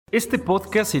Este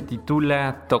podcast se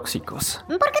titula Tóxicos.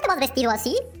 ¿Por qué te vas vestido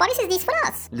así? Pareces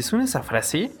disfraz. ¿Les suena esa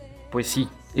frase? Pues sí,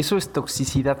 eso es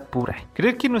toxicidad pura.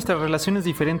 Creer que nuestra relación es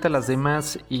diferente a las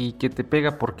demás y que te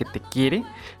pega porque te quiere,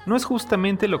 no es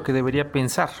justamente lo que debería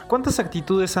pensar. ¿Cuántas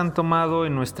actitudes han tomado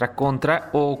en nuestra contra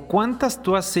o cuántas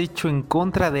tú has hecho en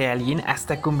contra de alguien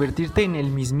hasta convertirte en el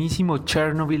mismísimo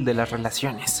Chernobyl de las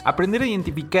relaciones? Aprender a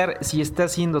identificar si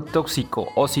estás siendo tóxico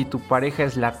o si tu pareja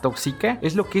es la tóxica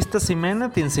es lo que esta semana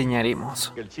te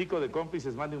enseñaremos. Que el chico de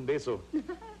cómplices mande un beso.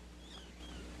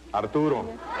 Arturo.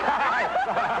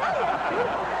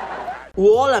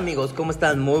 Hola amigos, ¿cómo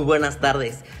están? Muy buenas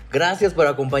tardes. Gracias por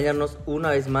acompañarnos una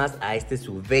vez más a este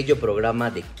su bello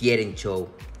programa de Quieren Show.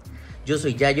 Yo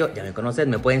soy Yayo, ya me conocen,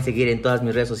 me pueden seguir en todas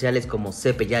mis redes sociales como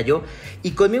Yayo.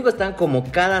 Y conmigo están como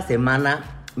cada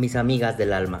semana mis amigas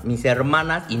del alma, mis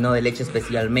hermanas y no de leche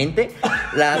especialmente.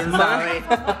 Las más...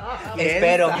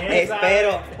 Espero.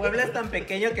 Puebla es tan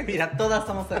pequeño que mira, todas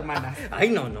somos hermanas. Ay,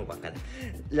 no, guacala.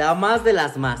 La más de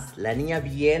las más, la niña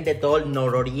bien de todo el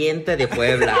nororiente de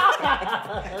Puebla.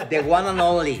 The one and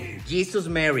only, Jesus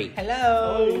Mary.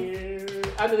 Hello.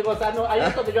 Me digo, o sea, no, ahí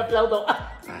es donde yo aplaudo.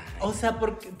 O sea,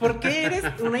 ¿por qué eres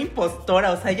una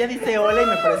impostora? O sea, ella dice hola y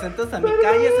me presentas a mi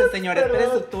calle, señor, espere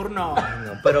su turno. Ay,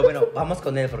 no, pero bueno, vamos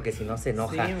con él porque si no se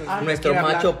enoja. Sí, Nuestro quiere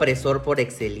macho hablar. opresor por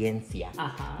excelencia.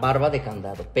 Ajá. Barba de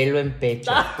candado, pelo en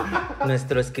pecho.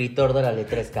 Nuestro escritor de la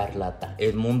letra escarlata,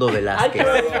 Edmundo Ay, Velázquez.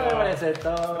 qué bien me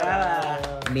presentó.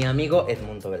 Mi amigo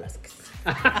Edmundo Velázquez.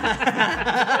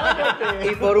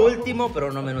 Y por último,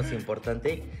 pero no menos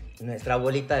importante, nuestra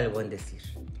abuelita del buen decir.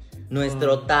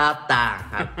 Nuestro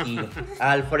tata aquí,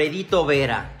 Alfredito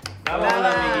Vera.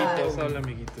 Hola,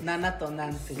 amiguitos. Nana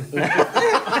Tonancy.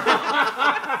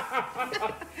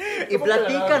 Y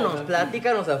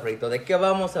platícanos, Alfredito, ¿de qué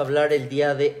vamos a hablar el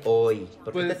día de hoy?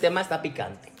 Porque Pues, este tema está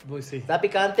picante. Pues sí. Está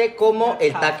picante como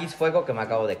el taquis fuego que me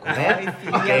acabo de comer. Ay,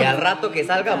 sí. Que al rato que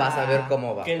salga vas a ver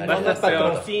cómo va. Que Pero no nos está peor.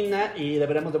 patrocina y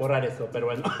deberíamos de borrar eso, pero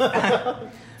bueno.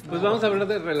 Pues vamos a hablar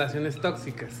de relaciones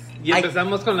tóxicas. Y Ay.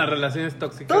 empezamos con las relaciones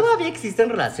tóxicas. Todavía existen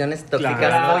relaciones tóxicas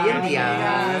Claro. hoy en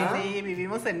día. Sí,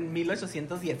 vivimos en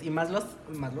 1810 y más los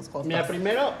jotos. Mira,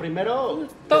 primero.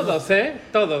 Todos,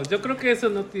 Todos. Yo creo que eso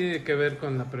no tiene que ver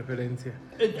con la preferencia.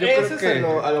 Yo creo Ese es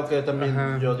a lo que también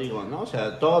Ajá. yo digo, ¿no? O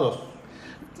sea, todos.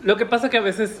 Lo que pasa que a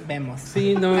veces Vemos.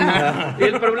 sí, no. Y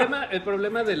el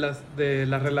problema de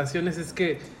las relaciones es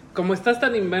que como estás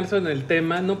tan inmerso en el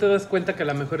tema, no te das cuenta que a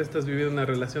lo mejor estás viviendo una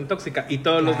relación tóxica y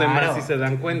todos los Claro. demás sí se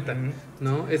dan cuenta,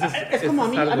 ¿no? Eso Es como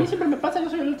eso a es mí algo. siempre me pasa, yo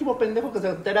soy el último pendejo que se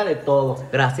entera de todo.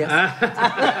 Gracias.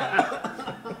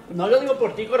 No lo digo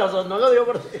por ti, corazón, no lo digo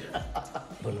por ti.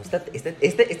 Bueno,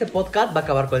 este podcast va a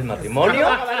acabar con el matrimonio.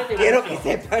 Quiero que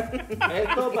sepan.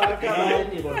 Esto va a acabar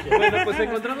el divorcio. Bueno, pues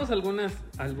encontramos algunas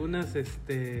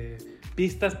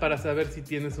pistas para saber si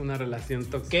tienes una relación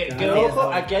tóxica. Que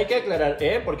ojo, aquí hay que aclarar,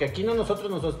 porque aquí no nos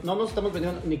estamos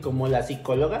vendiendo ni como la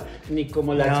psicóloga, ni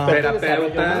como la No, experta en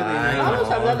terapeuta. desarrollo humano. Ay,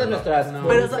 Vamos a hablar de nuestras no.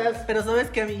 Pero ¿sabes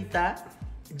qué, amiguita?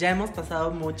 Ya hemos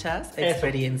pasado muchas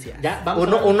experiencias. Ya, vamos a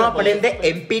hablar de Uno nuestra aprende política.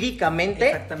 empíricamente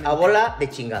Exactamente. a bola de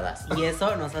chingadas. Y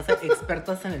eso nos hace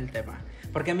expertos en el tema.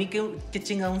 Porque a mí, ¿qué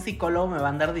chingada un psicólogo me va a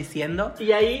andar diciendo?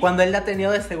 Y ahí- Cuando él ha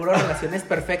tenido de seguro relaciones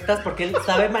perfectas porque él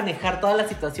sabe manejar toda la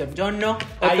situación. Yo no.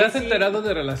 ¿O Ahí te has sí. enterado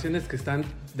de relaciones que están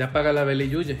de apaga la vela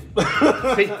y huye?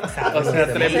 Sí, o sea, Nos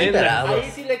hemos tremenda. enterado.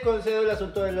 Ahí sí le concedo el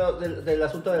asunto del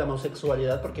asunto de la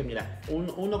homosexualidad, porque mira,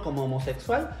 uno como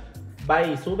homosexual va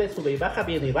y sube y baja,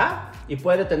 viene y va, y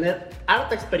puede tener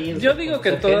harta experiencia. Yo digo que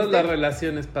en conocer todas gente. las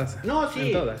relaciones pasa. No, sí.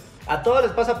 En todas. A todos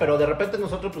les pasa, pero de repente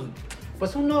nosotros,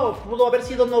 pues uno pudo haber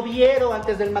sido noviero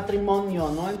antes del matrimonio,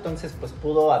 ¿no? Entonces, pues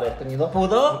pudo haber tenido.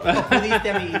 ¿Pudo o pudiste,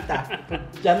 amiguita?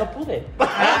 Ya no pude.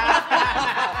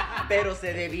 Pero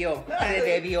se debió.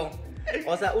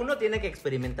 O sea, uno tiene que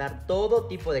experimentar todo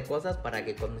tipo de cosas para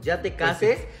que cuando ya te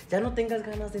cases, ya no tengas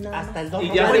ganas de nada. Hasta más. el dos.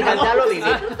 Y ya Bueno, ya lo viví.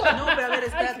 No, pero a ver,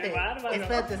 espérate. Qué bárbaro.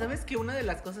 Espérate, ¿sabes que una de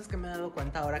las cosas que me he dado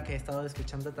cuenta ahora que he estado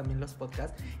escuchando también los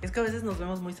podcasts es que a veces nos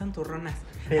vemos muy santurronas?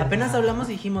 Apenas hablamos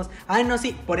y dijimos, ay, no,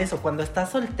 sí, por eso, cuando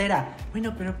estás soltera.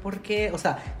 Bueno, pero ¿por qué? O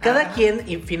sea, cada quien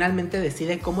finalmente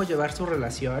decide cómo llevar su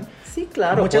relación. Sí,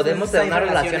 claro. Muchas Podemos veces tener hay una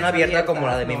relación relaciones abierta como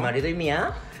la de abiertas, mi ¿no? marido y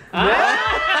mía.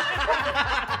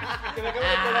 Que me acabo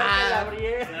de enterar que la abrí.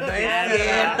 No es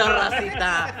cierto,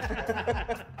 racita.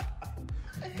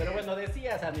 Pero bueno,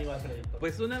 decías, amigo Alfredito.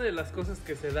 Pues una de las cosas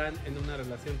que se dan en una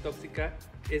relación tóxica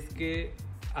es que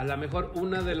a lo mejor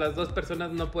una de las dos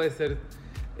personas no puede ser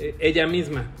ella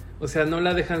misma. O sea, no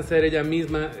la dejan ser ella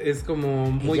misma, es como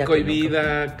muy Ella que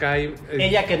cohibida, cae...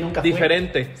 Ella que nunca fue.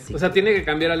 diferente. Sí. O sea, tiene que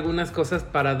cambiar algunas cosas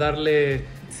para darle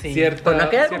Sí. cierta... Bueno,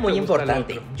 aquí hay algo cierto muy gusto al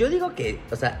importante. otro. Yo digo que,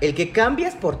 o sea, el que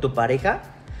cambies por tu pareja...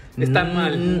 Está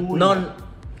mal. No.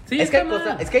 Sí, es que, está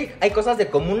mal. es que hay cosas de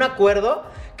común acuerdo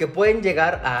que pueden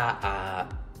llegar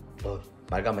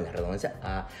válgame la redundancia,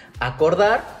 a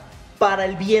acordar para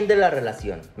el bien de la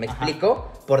relación. ¿Me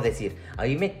explico? Por decir, a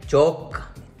mí me choca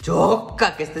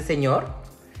que este señor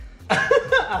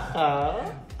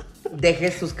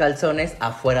deje sus calzones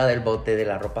afuera del bote de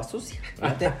la ropa sucia.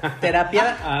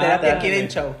 Terapia quieren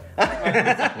show.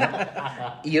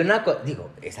 Y digo,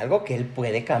 es algo que él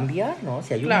puede cambiar, ¿no?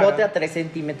 Si hay un Claro. bote a 3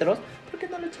 centímetros, ¿por qué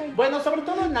no lo echa ahí? Bueno, sobre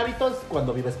todo en hábitos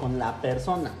cuando vives con la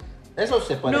persona. Eso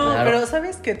se puede No, cambiar. pero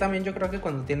 ¿sabes que también yo creo que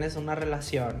cuando tienes una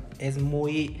relación es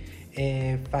muy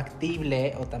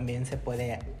factible o también se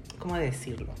puede, ¿cómo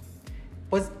decirlo?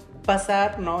 Pues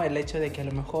pasar, ¿no? El hecho de que a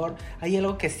lo mejor hay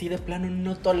algo que sí de plano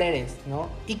no toleres, ¿no?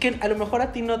 Y que a lo mejor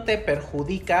a ti no te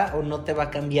perjudica o no te va a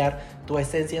cambiar tu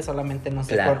esencia, solamente, no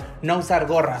sé, Claro. por no usar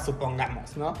gorra,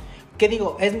 supongamos, ¿no? Que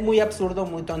digo, es muy absurdo,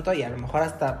 muy tonto y a lo mejor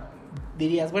hasta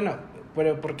dirías, bueno,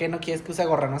 pero ¿por qué no quieres que use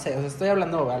gorra? No sé, o sea, estoy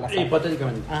hablando al azar.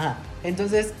 Hipotéticamente. Ajá.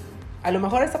 Entonces, a lo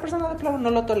mejor esta persona de plano no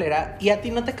lo tolera y a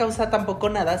ti no te causa tampoco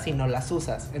nada si no las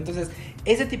usas. Entonces,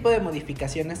 ese tipo de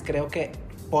modificaciones creo que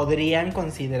podrían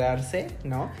considerarse,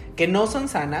 ¿no? Que no son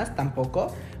sanas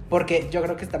tampoco, porque yo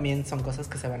creo que también son cosas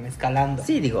que se van escalando.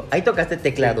 Sí, digo, ahí tocaste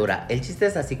tecla dura. El chiste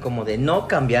es así como de no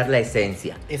cambiar la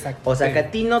esencia. Exacto. O sea, Sí. que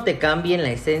a ti no te cambien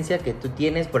la esencia que tú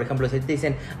tienes. Por ejemplo, si te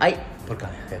dicen, ay, porque,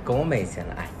 ¿cómo me dicen?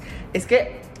 Ay, es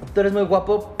que tú eres muy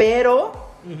guapo, pero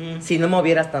Ujú. si no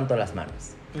movieras tanto las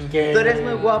manos. Que- Tú eres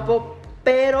muy guapo,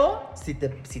 pero si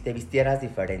te vistieras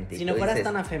diferente. Si Y no tú fueras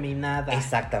dices, tan afeminada.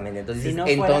 exactamente. Entonces, Si dices, no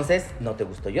fuera- entonces no te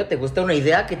gustó yo, te gusta una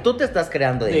idea que tú te estás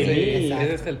creando de Sí. mí. Exacto.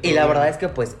 Ese es el Y la problema. verdad es que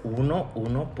pues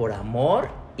uno por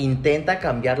amor intenta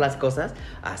cambiar las cosas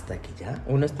hasta que ya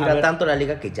uno A estira ver. tanto la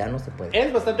liga que ya no se puede.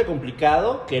 Es bastante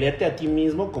complicado quererte a ti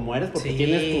mismo como eres porque Sí.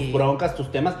 tienes tus broncas,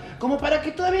 tus temas, como para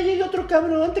que todavía llegue otro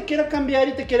cabrón, te quiera cambiar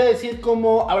y te quiera decir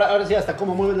cómo, ahora sí, hasta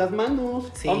cómo mueves las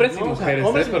manos. Sí. Hombres y ¿no? O sea, mujeres,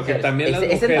 hombres y porque mujeres. también las Es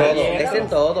en mujeres... todo, es en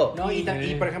todo. No, y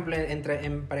Sí. por ejemplo,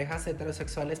 en parejas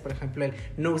heterosexuales, por ejemplo, el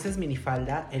no uses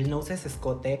minifalda, el no uses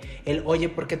escote, el oye,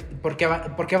 ¿por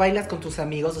qué bailas con tus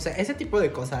amigos? O sea, ese tipo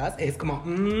de cosas es como...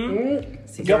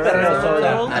 Sí, Yo sí, perreo sí,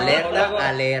 sola. sí. Alerta, O luego,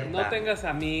 alerta. No tengas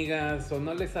amigas o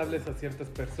no les hables a ciertas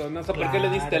personas o por qué Claro. le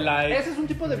diste like. Ese es un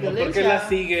tipo de ¿O violencia. por qué la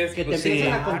sigues? Que te Pues sí.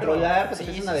 empiezan a controlar, que te Sí,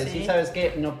 empiezan a sí, decir, sí. ¿sabes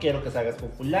qué? No quiero que salgas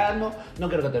con fulano, no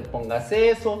quiero que te pongas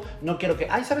eso, no quiero que...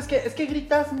 Ay, ¿sabes qué? Es que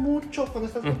gritas mucho cuando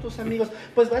estás con tus amigos.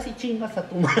 Pues vas y chingas a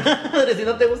tu madre, si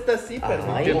no te gusta así, perdón.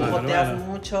 Ay, Qué O bárbaro. joteas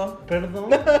mucho. Perdón.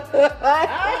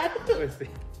 Pues sí.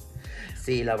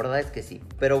 Sí, la verdad es que sí.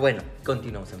 Pero bueno,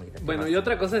 continuamos, amiguita. ¿Qué Bueno, más? y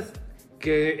otra cosa es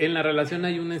que en la relación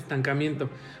hay un estancamiento.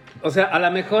 O sea, a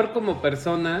lo mejor como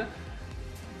persona,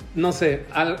 no sé,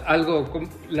 algo,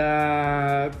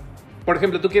 por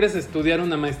ejemplo, tú quieres estudiar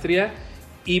una maestría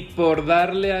y por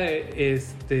darle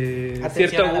Atención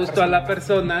cierto a la gusto a la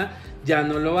persona. persona, ya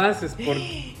no lo haces.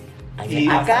 Ay, y-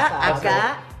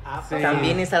 acá Sí.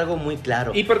 también es algo muy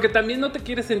claro. Y porque también no te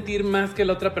quieres sentir más que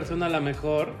la otra persona a lo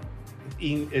mejor,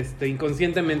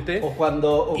 inconscientemente. O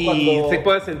cuando... Y se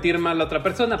puede sentir mal la otra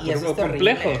persona Y por eso es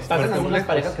complejos. terrible. Pasan por algunas complejos.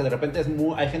 parejas que de repente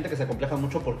hay gente que se compleja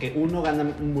mucho porque uno gana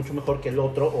mucho mejor que el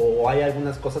otro o hay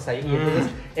algunas cosas ahí y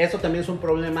entonces eso también es un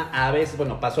problema a veces,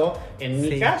 bueno, pasó en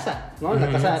mi Sí. casa, ¿no? En la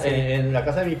casa, sí. en la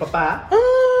casa de mi papá,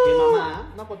 mi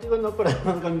mamá, no contigo no, pero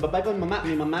con mi papá y con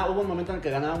mi mamá hubo un momento en el que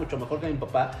ganaba mucho mejor que mi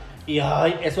papá y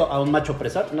ay, eso a un macho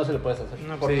opresor no se le puedes hacer.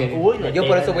 No, Porque, sí. uy, le Yo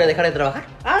por eso pegan. voy a dejar de trabajar.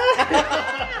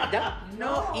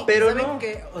 No, y pero ¿saben no.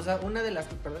 qué? O sea, una de las...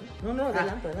 Perdón. No,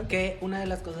 adelante, adelante. Que una de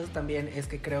las cosas también es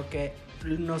que creo que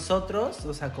nosotros,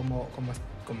 o sea, como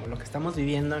lo que estamos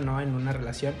viviendo, ¿no? En una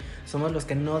relación, somos los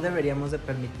que no deberíamos de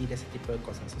permitir ese tipo de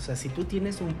cosas. O sea, si tú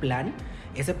tienes un plan,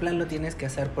 ese plan lo tienes que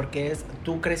hacer porque es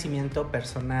tu crecimiento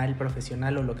personal,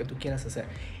 profesional o lo que tú quieras hacer.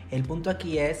 El punto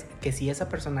aquí es que si esa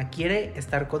persona quiere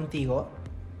estar contigo,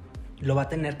 lo va a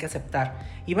tener que aceptar.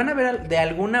 Y van a ver de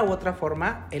alguna u otra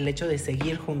forma el hecho de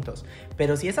seguir juntos.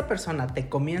 Pero si esa persona te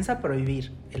comienza a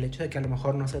prohibir el hecho de que a lo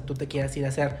mejor, no sé, tú te quieras ir a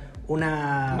hacer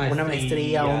una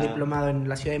maestría o un diplomado en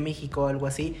la Ciudad de México o algo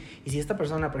así. Y si esta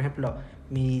persona, por ejemplo,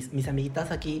 mis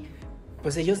amiguitas aquí,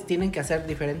 pues ellos tienen que hacer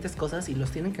diferentes cosas y los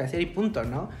tienen que hacer y punto,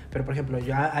 ¿no? Pero, por ejemplo,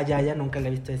 yo a Yaya nunca le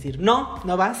he visto decir, no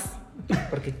vas.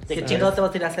 Porque ¿qué chingado te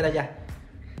vas a ir a hacer allá?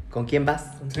 ¿Con quién vas?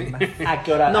 ¿A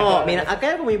qué hora? No, mira, acá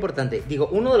hay algo muy importante. Digo,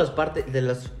 uno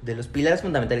de los pilares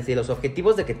fundamentales y de los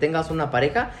objetivos de que tengas una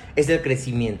pareja es el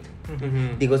crecimiento.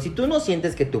 Digo, si tú no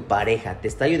sientes que tu pareja te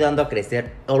está ayudando a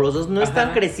crecer o los dos no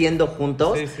están creciendo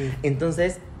juntos,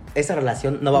 entonces esa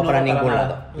relación no va para ningún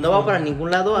lado. No va para ningún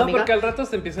lado, amiga. No, porque al rato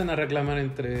se empiezan a reclamar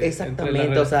entre...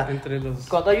 Exactamente, o sea, entre los...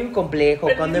 cuando hay un complejo,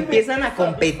 cuando empiezan a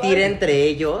competir entre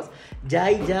ellos, ya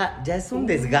es un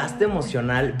desgaste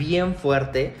emocional bien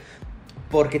fuerte,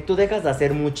 porque tú dejas de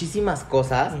hacer muchísimas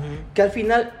cosas que al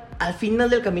final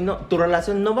del camino tu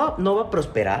relación no va a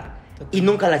prosperar y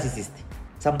nunca las hiciste.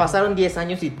 O sea, pasaron 10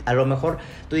 años y a lo mejor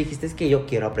tú dijiste es que yo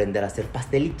quiero aprender a hacer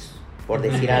pastelitos, por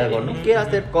decir algo, ¿no? Quiero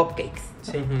hacer cupcakes.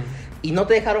 Y no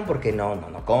te dejaron porque no,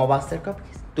 ¿cómo vas a hacer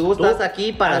cupcakes? Tú estás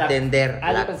aquí para atender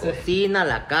la cocina,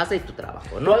 la casa y tu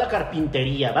trabajo, ¿no? No a la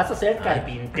carpintería, vas a ser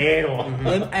carpintero.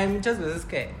 Hay muchas veces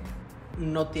que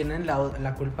no tienen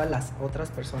la culpa las otras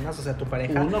personas, o sea, tu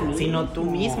pareja, sino tú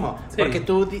mismo. Sí. Porque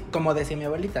tú, como decía mi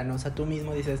abuelita, ¿no? O sea, tú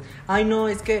mismo dices, ay, no,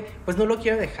 es que, pues no lo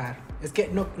quiero dejar. Es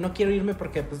que no quiero irme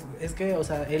porque, pues, es que, o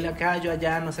sea, él acá, yo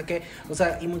allá, no sé qué. O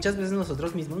sea, y muchas veces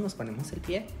nosotros mismos nos ponemos el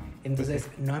pie. Entonces,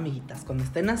 no, amiguitas, cuando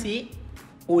estén así,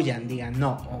 huyan, digan,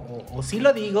 no. O sí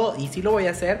lo digo y sí lo voy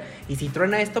a hacer. Y si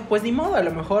truena esto, pues ni modo, a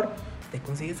lo mejor te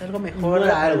consigues algo mejor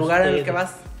al lugar en el que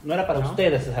vas. No era para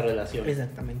ustedes esa relación.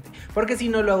 Exactamente. Porque si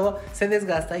no, luego se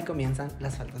desgasta y comienzan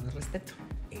las faltas de respeto.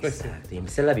 Exacto. Y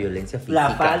empieza la violencia física. La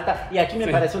falta. Y aquí me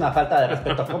parece una falta de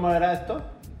respeto. ¿Cómo era esto?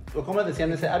 O cómo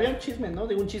decían ese. Había un chisme, ¿no?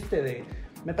 De un chiste de.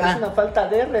 Me parece una falta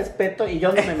de respeto y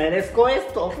yo no me merezco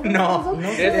esto. No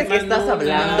sé de qué estás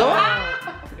hablando.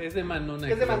 Es de Manuna.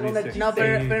 Es de Manuna. No,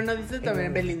 pero no dice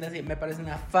también Belinda así. Me parece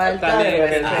una falta de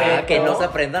respeto. Que no se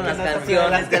aprendan las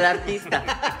canciones del artista.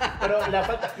 Pero la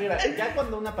falta, mira, ya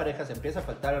cuando una pareja se empieza a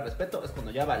faltar el respeto es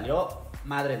cuando ya valió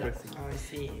madre la cosa. Ay,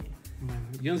 sí.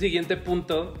 Y un siguiente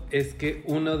punto es que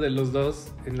uno de los dos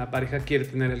en la pareja quiere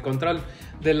tener el control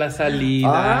de la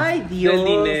salida, ¡ay, Dios! Del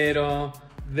dinero,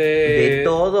 de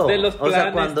todo. De los planes, o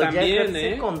sea, cuando también, ya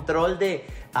ejerce control de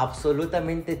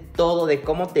absolutamente todo, de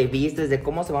cómo te vistes, de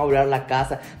cómo se va a hablar la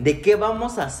casa, de qué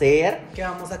vamos a hacer, qué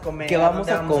vamos a comer, qué vamos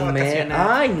a comer.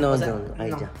 Ay, no, o sea, ay,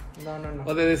 no. ya. No.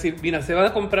 O de decir, mira, se va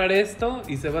a comprar esto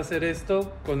y se va a hacer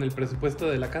esto con el presupuesto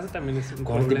de la casa, también es un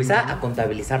Cuando te problema. empieza a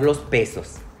contabilizar los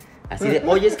pesos. Así de,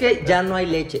 oye, es que ya no hay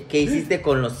leche. ¿Qué hiciste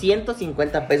con los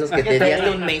 150 pesos que te di hace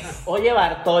un mes? Oye,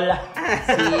 Bartola.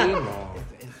 Sí, no.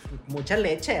 Mucha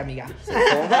leche, amiga.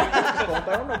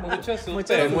 Compra uno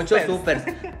Muchos súper.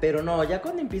 Pero no, ya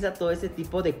cuando empieza todo ese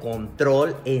tipo de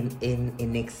control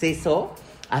en exceso,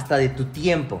 hasta de tu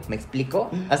tiempo, ¿me explico?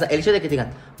 O sea, el hecho de que te digan,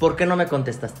 ¿por qué no me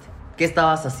contestaste? ¿Qué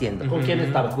estabas haciendo? ¿Con quién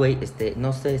estabas? Güey,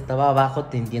 no sé, estaba abajo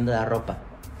tendiendo la ropa.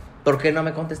 ¿Por qué no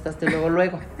me contestaste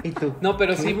luego? ¿Y tú? No,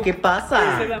 pero sí. ¿Qué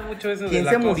pasa? Se da mucho eso ¿Quién del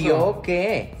se acoso. murió?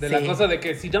 ¿Qué? De la cosa de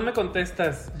que si no me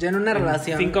contestas. Yo en una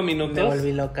relación 5 minutos. me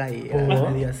volví loca y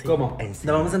medio así. ¿Cómo?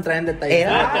 No vamos a entrar en detalles.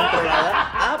 ¿Era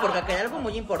controlada? Porque acá hay algo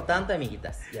muy importante,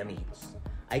 amiguitas y amiguitos.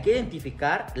 Hay que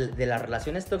identificar de las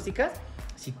relaciones tóxicas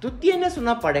si tú tienes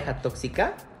una pareja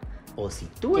tóxica o si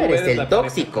tú eres el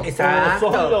tóxico.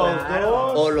 Exacto, Son los claro.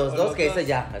 dos. O los dos, que ese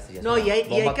ya es No, una y hay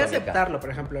bomba que atómica. aceptarlo. Por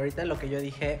ejemplo, ahorita lo que yo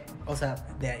dije, o sea,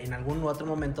 en algún otro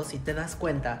momento sí te das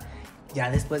cuenta, ya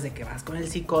después de que vas con el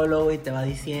psicólogo y te va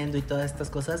diciendo y todas estas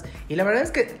cosas. Y la verdad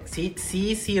es que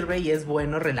sí sirve y es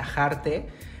bueno relajarte.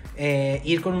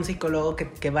 Ir con un psicólogo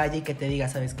que vaya y que te diga,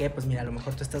 ¿sabes qué? Pues mira, a lo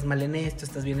mejor tú estás mal en esto,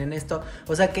 estás bien en esto.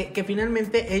 O sea, que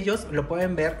finalmente ellos lo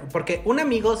pueden ver. Porque un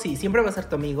amigo sí, siempre va a ser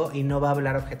tu amigo y no va a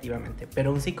hablar objetivamente.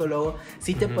 Pero un psicólogo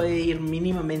sí te puede ir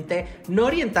mínimamente, no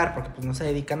orientar, porque pues no se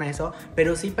dedican a eso,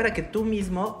 pero sí para que tú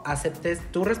mismo aceptes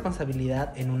tu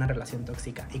responsabilidad en una relación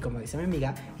tóxica. Y como dice mi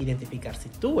amiga, identificar si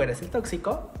tú eres el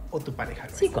tóxico o tu pareja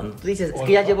lo es. Sí, cuando tú dices, es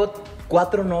que ya llevo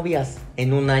 4 novias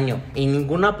en un año y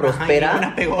ninguna prospera. Ajá, y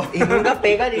ninguna pegó. Y nunca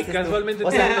pega, dices Y casualmente tú,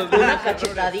 o sea, tienen los una mismos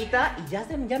cachetadita y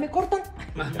ya me cortan.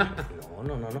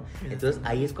 No. Entonces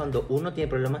ahí es cuando uno tiene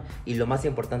problemas y lo más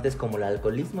importante es como el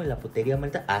alcoholismo y la putería,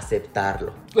 Marta,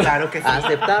 aceptarlo. Claro que sí.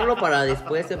 Aceptarlo para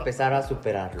después empezar a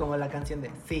superarlo. Como la canción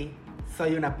de Sí,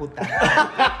 soy una puta.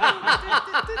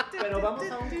 Pero vamos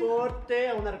a un corte,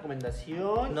 a una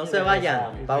recomendación. No y se vayan,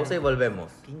 regresamos. pausa y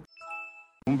volvemos.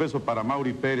 Un beso para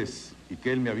Mauri Pérez y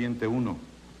que él me aviente uno.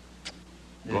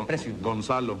 precio.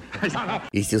 Gonzalo.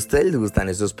 Y si a ustedes les gustan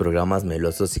esos programas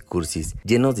melosos y cursis,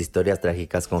 llenos de historias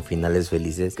trágicas con finales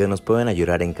felices, que nos pueden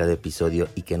ayudar en cada episodio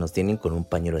y que nos tienen con un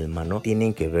pañuelo en mano,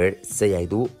 tienen que ver Say I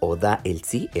Do o Da el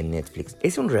Sí en Netflix.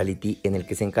 Es un reality en el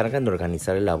que se encargan de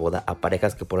organizar la boda a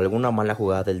parejas que por alguna mala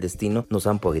jugada del destino no se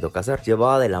han podido casar,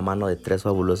 llevada de la mano de 3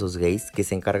 fabulosos gays que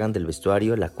se encargan del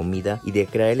vestuario, la comida y de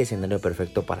crear el escenario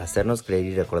perfecto para hacernos creer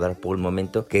y recordar por un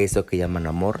momento que eso que llaman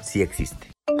amor sí existe.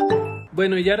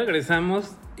 Bueno, y ya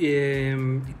regresamos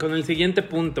con el siguiente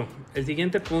punto. El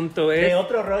siguiente punto es... De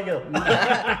otro rollo.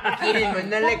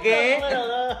 ¿Qué?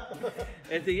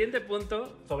 El siguiente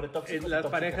punto Sobre tóxicos. las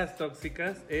parejas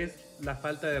tóxicas es la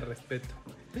falta de respeto.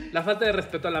 La falta de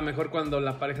respeto a lo mejor cuando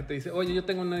la pareja te dice, oye, yo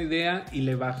tengo una idea y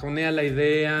le bajonea la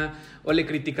idea o le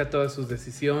critica todas sus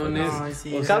decisiones. Ay,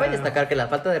 sí, Cabe destacar que la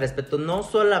falta de respeto no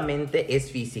solamente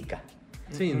es física.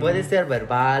 Sí, ¿no? Puede ser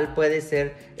verbal, puede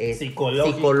ser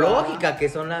Psicológica. que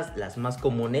son las más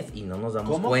comunes y no nos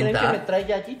damos ¿Cómo cuenta. creen que me trae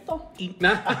Yayito? ¿Y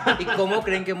cómo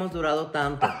creen que hemos durado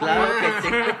tanto? Claro que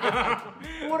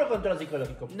sí. Puro control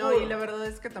psicológico. No, puro. y la verdad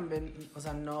es que también, o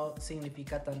sea, no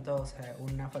significa tanto, o sea,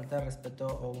 una falta de respeto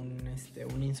o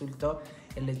un insulto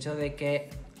el hecho de que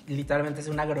literalmente es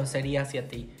una grosería hacia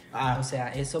ti. O sea,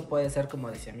 eso puede ser, como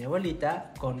decía mi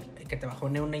abuelita, con que te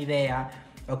bajone una idea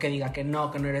o que diga que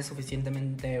no eres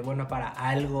suficientemente bueno para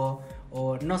algo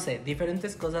o no sé,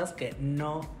 diferentes cosas que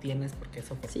no tienes por qué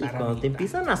soportar. Sí, cuando te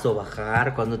empiezan a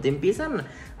sobajar, cuando te empiezan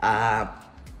a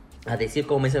decir,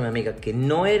 como dice mi amiga, que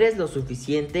no eres lo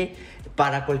suficiente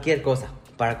para cualquier cosa,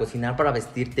 para cocinar, para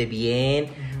vestirte bien,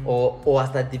 o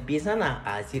hasta te empiezan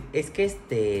a decir, es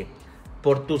que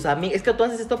por tus amigas, es que tú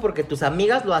haces esto porque tus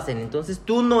amigas lo hacen, entonces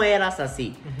tú no eras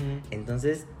así.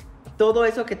 Entonces, todo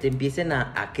eso que te empiecen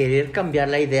a querer cambiar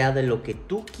la idea de lo que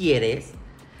tú quieres,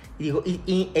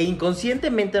 e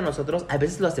inconscientemente nosotros a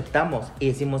veces lo aceptamos y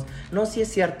decimos, no, sí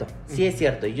es cierto,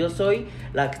 yo soy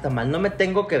la que está mal, no me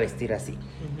tengo que vestir así.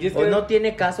 O no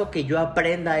tiene caso que yo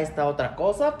aprenda esta otra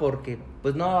cosa porque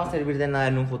pues no va a servir de nada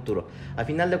en un futuro. Al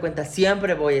final de cuentas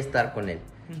siempre voy a estar con él.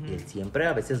 Y el siempre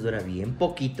a veces dura bien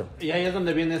poquito. Y ahí es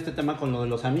donde viene este tema con lo de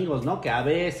los amigos, ¿no? Que a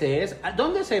veces,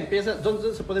 ¿dónde se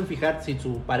pueden fijar si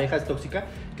su pareja es tóxica?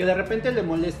 Que de repente le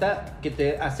molesta que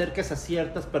te acerques a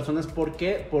ciertas personas. ¿Por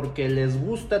qué? Porque les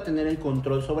gusta tener el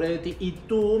control sobre ti y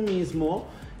tú mismo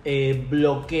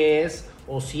bloquees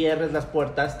o te cierres las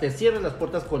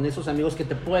puertas con esos amigos que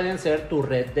te pueden ser tu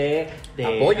red de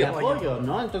apoyo,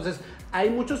 ¿no? Entonces, hay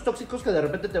muchos tóxicos que de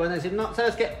repente te van a decir, no,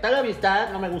 ¿sabes qué? Tal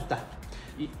amistad no me gusta.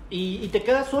 Y te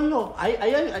quedas solo.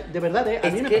 De verdad, a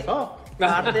mí me pasó.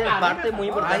 Parte muy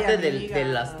importante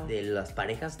amiga. de las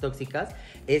parejas tóxicas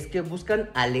es que buscan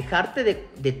alejarte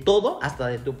de todo, hasta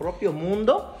de tu propio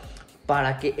mundo,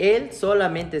 para que él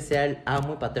solamente sea el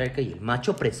amo y patriarca y el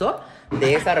macho opresor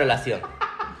de esa relación.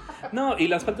 No, y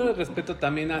las faltas de respeto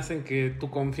también hacen que tu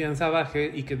confianza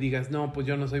baje y que digas, no, pues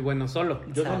yo no soy bueno solo.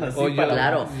 Yo no nací O yo, para-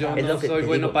 Claro, yo es no lo que soy te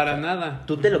bueno digo, para o sea, nada.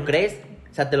 Tú te lo crees.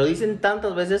 O sea, te lo dicen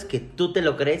tantas veces que tú te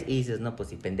lo crees y dices, no, pues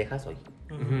si pendeja soy.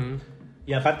 Ujú.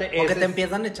 Y aparte, O que ese te es-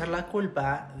 empiezan a echar la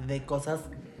culpa de cosas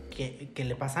que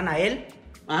le pasan a él.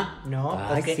 ¿No?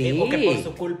 Ah, o que sí. por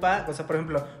su culpa, o sea, por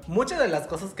ejemplo, muchas de las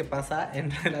cosas que pasa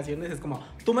en relaciones es como,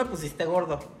 tú me pusiste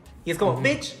gordo. Y es como,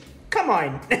 bitch, come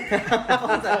on.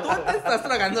 O sea, tú te estás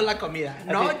tragando la comida,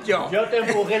 no Así, yo. Yo te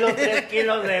empujé los 3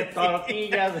 kilos de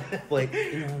tortillas. Pues,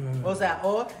 no. O sea,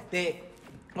 o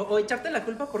echarte la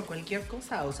culpa por cualquier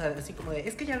cosa, o sea, así como de,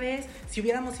 es que ya ves, si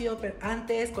hubiéramos ido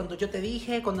antes, cuando yo te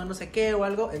dije, cuando no sé qué o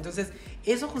algo, entonces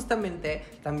eso justamente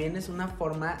también es una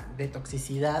forma de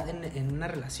toxicidad en una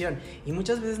relación, y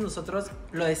muchas veces nosotros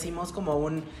lo decimos como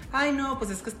ay no, pues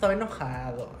es que estaba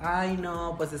enojado, ay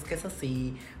no, pues es que es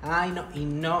así, ay no, y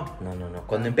no. No.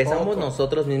 Cuando empezamos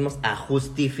nosotros mismos a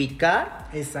justificar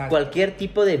Exacto. cualquier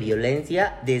tipo de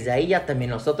violencia, desde ahí ya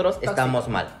también nosotros estamos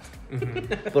mal.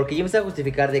 Porque yo empecé a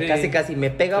justificar de Sí, casi me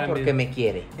pega también. porque me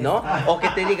quiere, ¿no? O que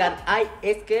te digan, ay,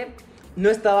 es que no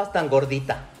estabas tan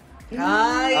gordita.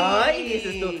 Ay,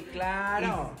 dices tú.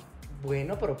 claro.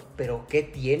 Bueno, pero ¿qué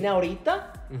tiene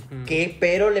ahorita? Ujú. ¿Qué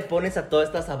pero le pones a toda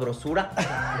esta sabrosura?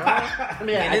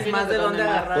 Mira, Tienes aquí más no de te dónde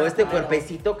ponen agarrar. Todo este Claro.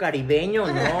 cuerpecito caribeño,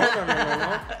 no.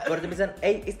 Porque te empiezan,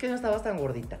 hey, es que no estabas tan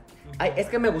gordita. Ay, es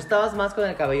que me gustabas más con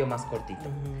el cabello más cortito.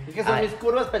 Es que son Ay. mis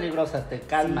curvas peligrosas, te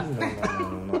calmas.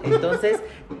 No. Entonces,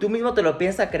 tú mismo te lo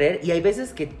piensas a creer y hay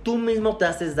veces que tú mismo te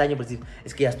haces daño por decir,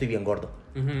 es que ya estoy bien gordo.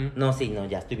 Ujú. No,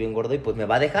 ya estoy bien gordo y pues me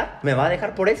va a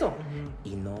dejar por eso.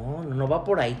 Y no. no va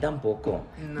por ahí tampoco.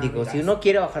 No, Digo, amigas. si uno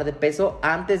quiere bajar de peso,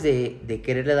 antes de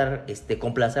quererle dar,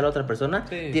 complacer a la otra persona,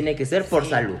 Sí. tiene que ser por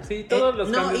salud. Sí, todos los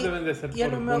no, cambios y- deben de ser y a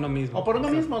por lo mejor- uno mismo. O por uno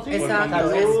mismo, sí. Exacto,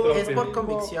 Por es salud, por sí.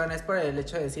 convicción, es por el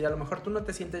hecho de decir, a lo mejor tú no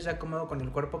te sientes ya cómodo con el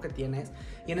cuerpo que tienes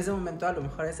y en ese momento a lo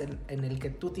mejor es en el que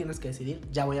tú tienes que decidir,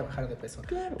 ya voy a bajar de peso.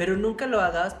 Claro. Pero nunca lo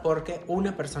hagas porque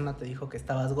una persona te dijo que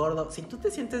estabas gordo. Si tú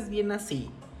te sientes bien así,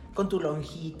 con tu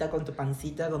lonjita, con tu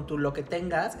pancita, con tu lo que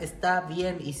tengas, está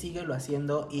bien y síguelo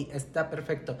haciendo y está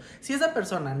perfecto. Si esa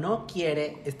persona no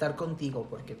quiere estar contigo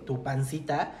porque tu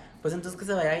pancita, pues entonces que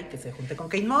se vaya y que se junte con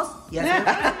Kate Moss y así.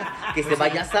 Que se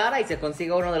vaya a Sara y se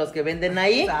consiga uno de los que venden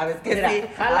ahí. Sabes que Mira, sí.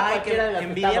 jala Ay, cualquiera de las que que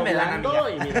envidia está me dan, doblando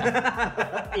amiga. y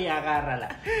mira, y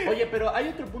agárrala. Oye, pero hay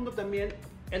otro punto también.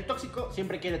 El tóxico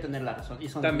siempre quiere tener la razón. Y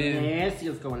son También.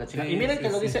 necios como la chica. Sí, Y miren sí, que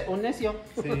lo sí. dice un necio.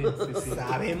 Sí, sí, sí.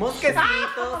 Sabemos que sí,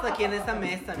 todos aquí en esta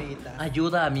mesa, amiguita.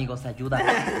 Ayuda, amigos, ayuda.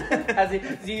 Así,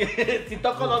 si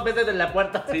toco 2 veces en la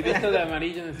puerta. Si visto de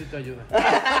amarillo, necesito ayuda.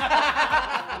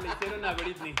 Le hicieron a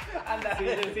Britney. Si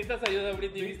necesitas ayuda,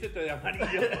 Britney, vístete de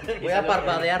amarillo. Voy a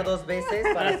parpadear 2 veces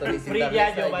para solicitar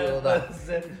Frillayo va ayuda. a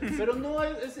ser. Pero no,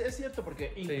 es cierto,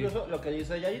 porque incluso lo que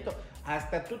dice Yayito,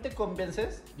 hasta tú te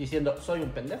convences diciendo, soy un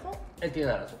pendejo, él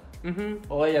tiene la razón. Ujú.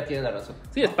 O ella tiene la razón.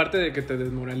 Sí, es parte de que te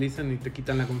desmoralizan y te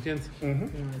quitan la confianza.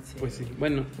 Sí. Pues sí.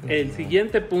 Bueno, el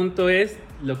siguiente punto es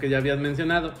lo que ya habías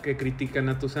mencionado, que critican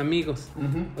a tus amigos.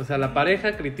 O sea, la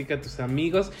pareja critica a tus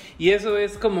amigos y eso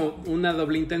es como una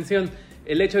doble intención.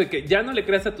 El hecho de que ya no le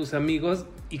creas a tus amigos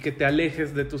y que te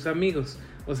alejes de tus amigos.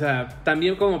 O sea,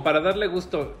 también como para darle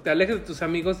gusto, te alejes de tus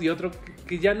amigos y otro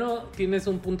que ya no tienes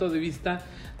un punto de vista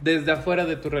desde afuera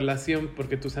de tu relación,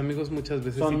 porque tus amigos muchas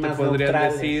veces Son sí te más podrían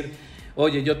neutrales. decir,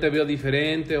 oye, yo te veo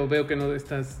diferente, o veo que no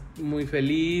estás muy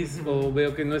feliz, o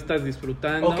veo que no estás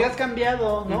disfrutando. O que has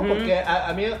cambiado, ¿no? Ujú. Porque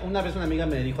a mí una vez una amiga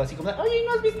me dijo así como, oye,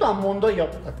 ¿no has visto a Mundo? Y yo,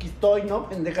 aquí estoy, ¿no?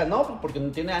 Pendeja, no, porque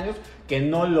no tiene años que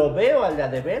no lo veo al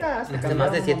de veras. que Hace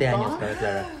más de cambiaron 7 un años, montón. cabe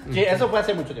aclarar. Sí, eso fue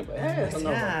hace mucho tiempo. Eso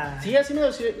no. Ya. Sí, así me lo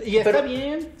decía. Y está Pero,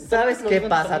 bien. ¿Sabes Lo qué digo en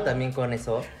pasa salud. también con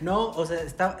eso? No, o sea,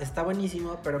 está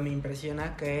buenísimo, pero me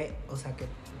impresiona que, o sea, que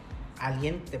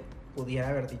alguien te pudiera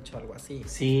haber dicho algo así.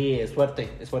 Sí, es fuerte,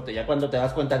 es fuerte. Ya cuando te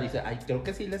das cuenta dices, ay, creo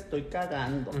que sí le estoy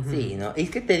cagando. Sí, ¿no? Es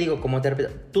que te digo, como te repito,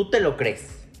 tú te lo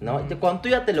crees, ¿no? Cuando tú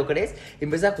ya te lo crees,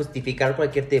 empiezas a justificar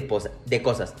cualquier tipo de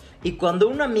cosas. Y cuando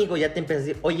un amigo ya te empieza a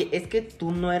decir, oye, es que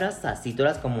tú no eras así, tú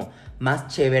eras como más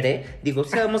chévere, digo,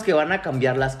 sabemos que van a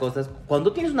cambiar las cosas.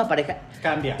 Cuando tienes una pareja,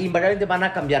 Cambia. invariablemente van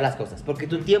a cambiar las cosas, porque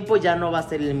tu tiempo ya no va a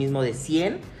ser el mismo de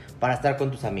 100 para estar con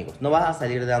tus amigos. No vas a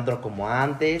salir de antro como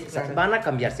antes, o sea, Claro. van a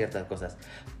cambiar ciertas cosas.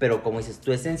 Pero como dices,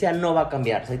 tu esencia no va a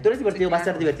cambiar. O sea, si tú eres divertido, Sí, vas a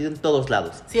ser claro. divertido en todos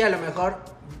lados. Sí, a lo mejor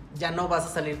ya no vas a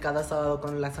salir cada sábado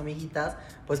con las amiguitas,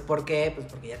 pues ¿por qué? Pues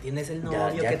porque ya tienes el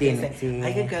novio Ya que tiene, te dice, sí.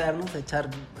 hay que quedarnos a echar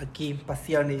aquí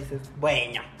pasión y dices,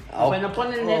 bueno. Bueno,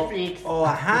 pon el Netflix. O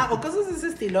cosas de ese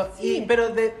estilo. Sí. Pero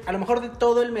a lo mejor de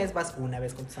todo el mes vas una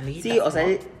vez con tus amiguitas. Sí, o sea,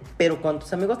 ¿no? pero cuando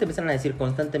tus amigos te empiezan a decir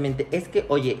constantemente, es que,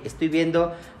 oye, estoy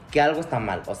viendo que algo está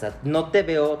mal. O sea, no te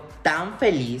veo tan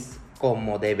feliz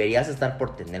como deberías estar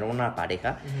por tener una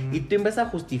pareja. Y tú empiezas a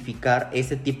justificar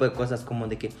ese tipo de cosas como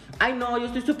de que, ay, no, yo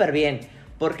estoy súper bien.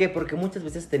 ¿Por qué? Porque muchas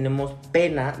veces tenemos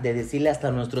pena de decirle hasta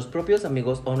a nuestros propios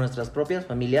amigos o nuestras propias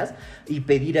familias y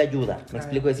pedir ayuda. Me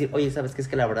explico, decir, oye, ¿sabes qué? Es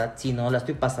que la verdad, sí, no, la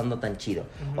estoy pasando tan chido.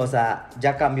 O sea,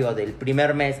 ya cambió del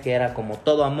primer mes que era como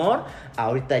todo amor,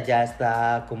 ahorita ya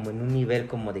está como en un nivel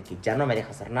como de que ya no me deja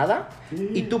hacer nada.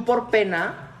 Y tú por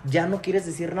pena ya no quieres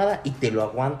decir nada y te lo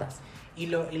aguantas. Y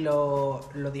lo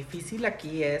difícil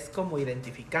aquí es como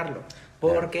identificarlo.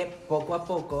 Porque poco a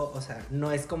poco, o sea,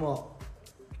 no es como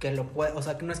que lo puede, o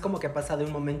sea, que no es como que pasa de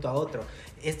un momento a otro.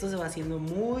 Esto se va haciendo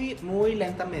muy, muy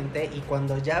lentamente y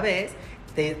cuando ya ves,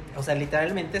 o sea,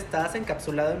 literalmente estás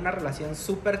encapsulado en una relación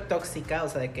súper tóxica, o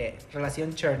sea, de que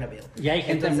relación Chernobyl. Y hay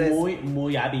gente Entonces, muy,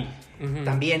 muy hábil. Ujú.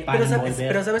 también, Para envolver.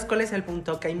 pero ¿sabes cuál es el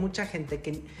punto? Que hay mucha gente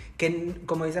que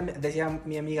como decía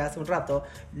mi amiga hace un rato,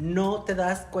 no te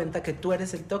das cuenta que tú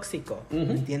eres el tóxico, ¿me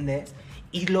entiendes?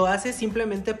 Y lo haces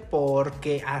simplemente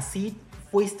porque así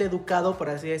fuiste educado, por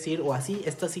así decir, o así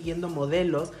estás siguiendo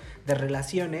modelos de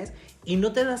relaciones y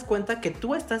no te das cuenta que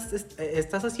tú estás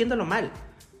haciéndolo mal,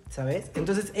 ¿sabes?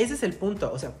 Entonces ese es el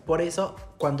punto, o sea, por eso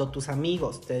cuando tus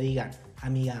amigos te digan,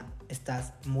 amiga,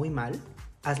 estás muy mal,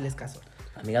 hazles caso.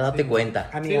 Amiga, date cuenta.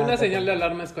 Sí, Amiga, una date señal de cuenta.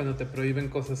 alarma es cuando te prohíben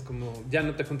cosas como ya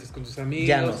no te juntes con tus amigos.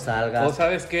 Ya no salgas. O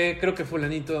sabes qué, creo que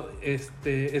fulanito es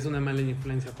una mala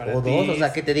influencia para O ti. dos, o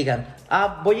sea, que te digan,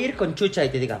 voy a ir con Chucha y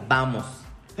te digan, vamos.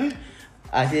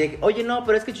 Así de que, oye, no,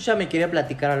 pero es que Chucha me quiere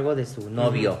platicar algo de su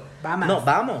novio. Vamos. No,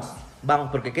 vamos. Vamos,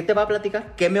 porque ¿qué te va a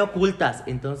platicar? ¿Qué me ocultas?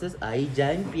 Entonces ahí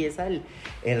ya empieza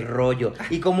el rollo.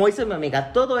 Y como dice mi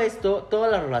amiga, todo esto,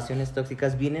 todas las relaciones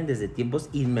tóxicas vienen desde tiempos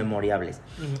inmemorables.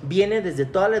 Viene desde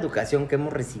toda la educación que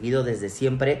hemos recibido desde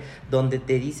siempre, donde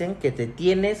te dicen que te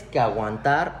tienes que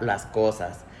aguantar las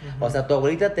cosas. O sea, tu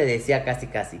abuelita te decía casi,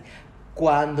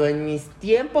 cuando en mis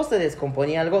tiempos se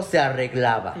descomponía algo, se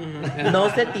arreglaba, no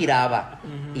se tiraba.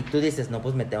 Y tú dices, no,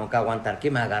 pues me tengo que aguantar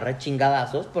que me agarre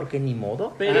chingadazos porque ni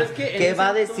modo. Pero es que ¿qué va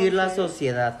a decir la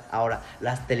sociedad? Ahora,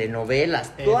 las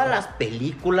telenovelas, todas las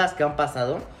películas que han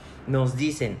pasado, nos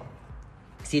dicen,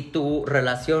 si tu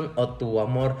relación o tu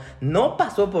amor no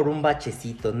pasó por un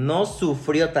bachecito, no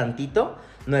sufrió tantito,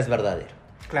 no es verdadero.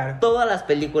 Claro. Todas las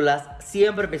películas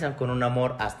siempre empiezan con un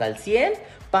amor hasta el 100,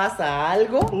 pasa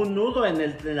algo. Un nudo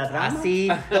en la trama. Así,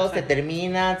 todos se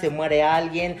terminan, se muere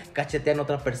alguien, cachetean a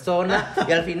otra persona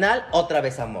y al final otra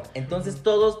vez amor. Entonces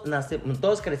todos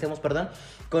crecemos,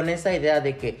 con esa idea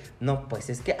de que no, pues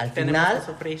es que al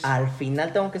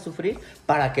final tengo que sufrir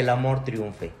para que el amor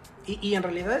triunfe. Y en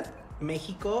realidad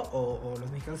México o los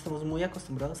mexicanos estamos muy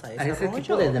acostumbrados a ese rollo.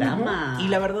 tipo de drama. Y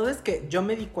la verdad es que yo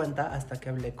me di cuenta hasta que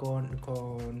hablé con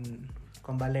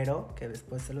Valero, que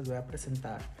después se los voy a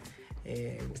presentar.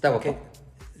 ¿Está guapo?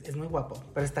 Es muy guapo,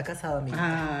 pero está casado, amigo.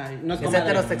 Ay, no es Es comadre.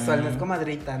 heterosexual, no es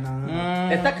comadrita,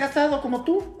 no. Está casado como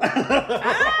tú.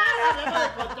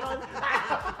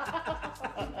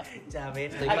 Ya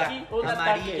ven, Aquí, un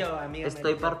amarillo, ataque. amiga. Estoy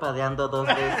amarillo. parpadeando 2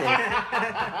 veces.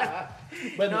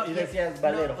 Bueno, No, y decías,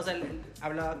 Valero. No, o sea,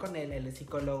 hablaba con él, el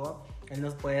psicólogo. Él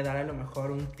nos puede dar a lo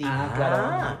mejor un tip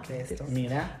claro. de esto.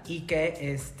 Mira. Y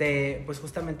que, pues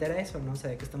justamente era eso, ¿no? O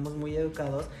sea, que estamos muy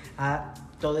educados a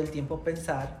todo el tiempo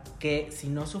pensar que si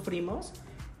no sufrimos,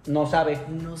 No sabe.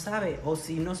 no sabe. O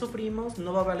si no sufrimos,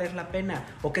 no va a valer la pena.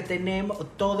 O que tenemos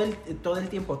todo el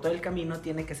tiempo, todo el camino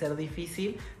tiene que ser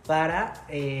difícil para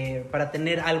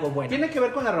tener algo bueno. Tiene que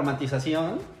ver con la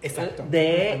romantización. Exacto.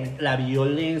 De Exactamente. la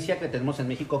violencia que tenemos en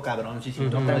México, cabrón. Sí,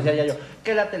 como decía ya yo.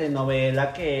 Que la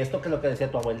telenovela, que esto, que lo que decía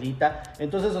tu abuelita.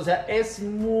 Entonces, o sea, es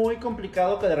muy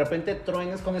complicado que de repente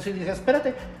truenes con eso y dices,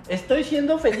 espérate, estoy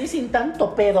siendo feliz sin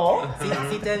tanto pedo.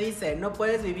 Si te dice, no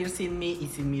puedes vivir sin mí y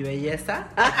sin mi belleza,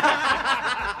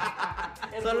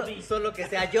 Solo que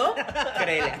sea yo,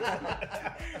 créele.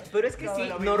 Pero es que No, sí,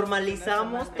 lo mismo,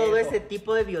 normalizamos no, todo eso. ese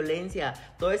tipo de violencia,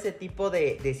 todo ese tipo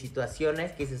de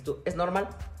situaciones que dices tú, es normal,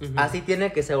 así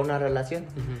tiene que ser una relación.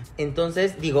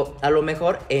 Entonces, digo, a lo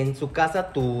mejor en su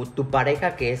casa tu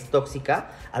pareja que es tóxica,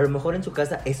 a lo mejor en su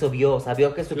casa eso vio, o sea,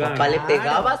 vio que su Claro. papá le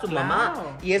pegaba a su Claro, mamá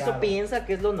y eso claro. piensa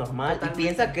que es lo normal Totalmente. y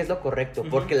piensa que es lo correcto,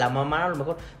 porque la mamá a lo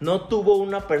mejor no tuvo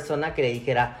una persona que le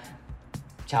dijera,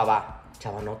 chava,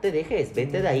 no te dejes,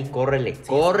 vete de ahí, córrele.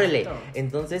 exacto.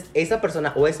 Entonces, esa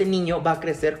persona o ese niño va a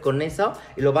crecer con eso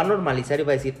y lo va a normalizar y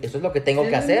va a decir, eso es lo que tengo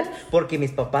que hacer, porque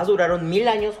mis papás duraron 1000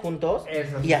 años juntos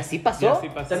Eso sí. y así pasó. Y así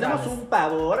pasó. Tenemos un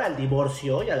pavor al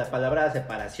divorcio y a la palabra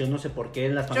separación, no sé por qué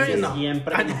en las Yo familias no.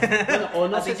 siempre. Bueno, o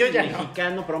no Así sé yo si ya el no.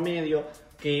 mexicano promedio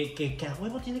que a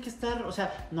huevo tiene que estar, o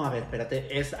sea, no, a ver, espérate,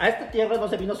 a esta tierra no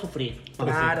se vino a sufrir.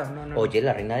 claro, no. Oye,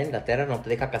 la reina de Inglaterra no te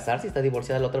deja casar si está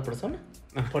divorciada de la otra persona.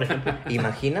 Por ejemplo.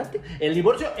 Imagínate. El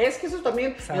divorcio, es que eso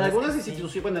también, en Sabes algunas que sí.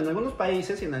 instituciones, bueno, en algunos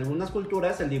países y en algunas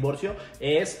culturas, el divorcio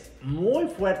es muy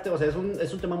fuerte, o sea, es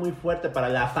un tema muy fuerte para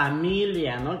la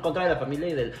familia, ¿no? En contra de la familia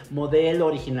y del modelo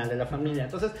original de la familia.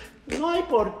 Entonces, no hay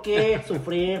por qué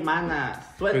sufrir, manas.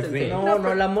 Suéltense. Pues sí.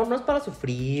 No, el amor no es para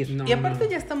sufrir. No, Y aparte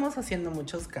no. ya estamos haciendo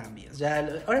muchos cambios.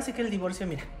 Ahora sí que el divorcio,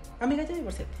 mira, amiga, ya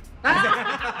divorciate.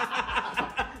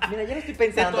 Mira, ya lo estoy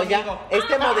pensando, De tu ya, amigo.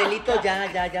 este modelito ya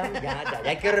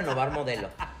hay que renovar modelo.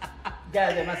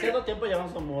 Ya, demasiado tiempo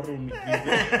llevamos como roomie.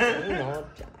 No,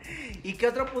 ya. ¿Y qué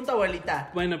otro punto, abuelita?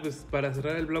 Bueno, pues para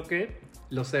cerrar el bloque,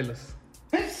 los celos.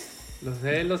 Los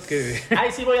celos que...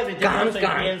 Ay, sí voy a admitir que no soy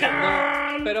fiel,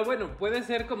 ¿no? Pero bueno, puede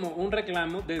ser como un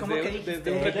reclamo, ¿Cómo que dijiste?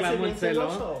 desde un Yo soy reclamo bien el celo.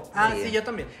 celoso. Ah, Sí. sí, yo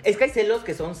también. Es que hay celos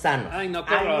que son sanos. Ay, no,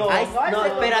 qué Ay, horror. no. Hay- hay no,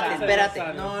 celos espérate.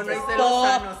 sanos. No, no hay Stop. celos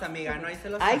sanos, amiga, no hay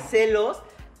celos Hay sanos. celos,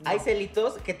 hay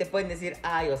celitos que te pueden decir,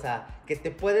 o sea, que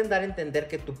te pueden dar a entender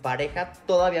que tu pareja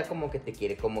todavía como que te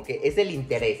quiere, como que es el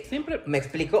interés. Siempre... ¿Me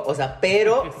explico? O sea,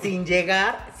 pero sin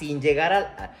llegar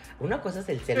una cosa es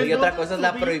el celo y otra cosa es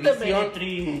la prohibición.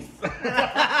 Meretriz.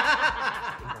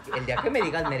 El día que me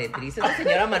digas meretriz, esa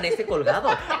señora amanece colgado.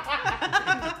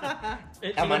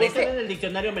 Si Amanece- me buscan en el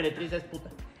diccionario meretriz es puta.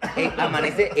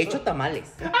 Amanece hecho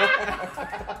tamales.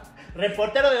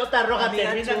 Reportero de Nota Roja, Amiga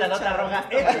termina la chucha. Nota Roja.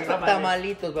 Hecho tamales.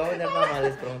 Tamalitos, voy a vender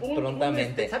tamales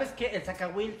prontamente. ¿Sabes qué? El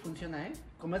sacahuil funciona, ¿eh?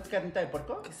 ¿Cómo es carnita de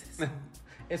puerco? ¿Qué es eso?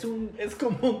 Es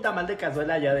como un tamal de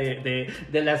cazuela allá de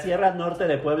la Sierra Norte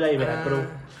de Puebla y Veracruz.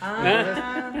 Entonces,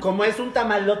 como es un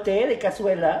tamalote de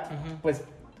cazuela, pues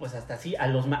hasta así,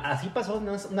 así pasó.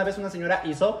 Una vez una señora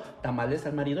hizo tamales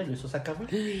al marido y lo hizo sacar.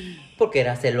 Porque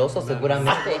era celoso,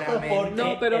 seguramente.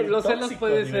 No, pero los celos tóxico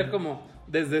puede nivel. ser como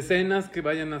desde cenas que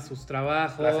vayan a sus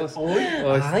trabajos. Uy,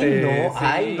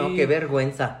 Ay, no, qué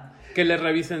vergüenza. Que les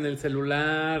revisen el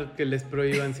celular, que les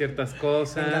prohíban ciertas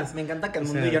cosas. Me encanta que el O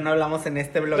mundo sea, y yo no hablamos en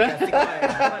este bloque. Así como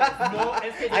de, No,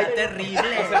 es que ay, terrible.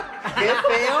 Qué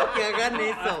feo que hagan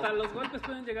hasta eso. los golpes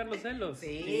pueden llegar los celos.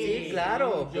 Sí,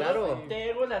 claro, claro.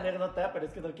 Tengo la anécdota, pero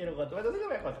es que no quiero contar. Bueno, sí lo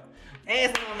voy a contar.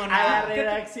 Es A la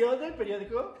redacción del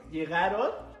periódico llegaron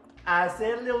a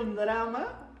hacerle un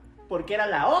drama porque era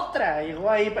la otra. Llegó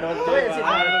ahí, pero no voy a decir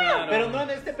nada. Pero no en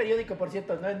este periódico, por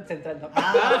cierto, no en Central. No.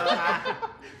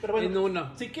 Pero bueno, En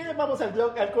uno. si quieren vamos al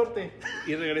blog, al corte.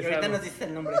 Y Y ahorita regresamos. nos dice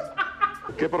el nombre.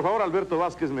 Que por favor Alberto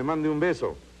Vázquez me mande un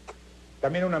beso.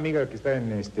 También una amiga que está en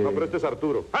No, pero este es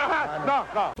Arturo. No.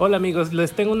 Hola amigos,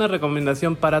 les tengo una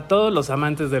recomendación para todos los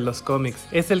amantes de los cómics.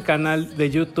 Es el canal de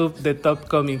YouTube de Top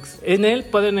Comics. En él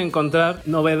pueden encontrar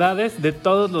novedades de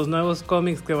todos los nuevos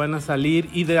cómics que van a salir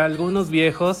y de algunos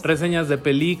viejos, reseñas de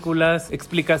películas,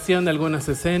 explicación de algunas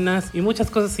escenas y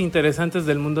muchas cosas interesantes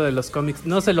del mundo de los cómics.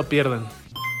 No se lo pierdan.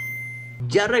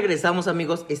 Ya regresamos,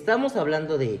 amigos. Estamos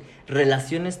hablando de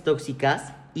relaciones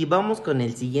tóxicas y vamos con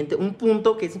el siguiente, un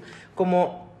punto que es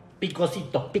como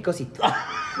Picosito. picosito.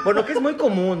 Bueno, que es muy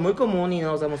común y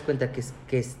no nos damos cuenta que es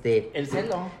El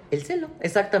celo. el celo,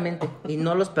 exactamente, y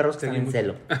no los perros que están en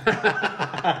celo.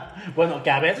 Bueno,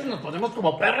 que a veces nos ponemos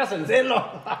como perras en celo.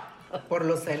 Por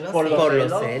los celos. Por sí. Por celos.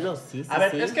 los celos, sí, sí. A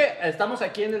ver, sí. es que estamos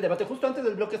aquí en el debate. Justo antes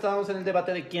del bloque estábamos en el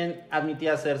debate de quién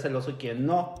admitía ser celoso y quién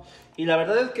no. Y la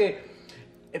verdad es que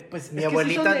pues Mi es que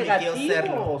abuelita sí son admitió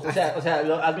negativos. O sea,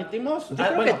 lo admitimos. Yo creo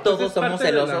que pues todos es somos parte de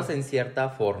celosos la- en cierta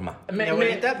forma. Mi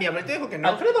abuelita dijo que no.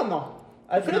 Alfredo no.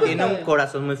 Alfredo Tiene está- un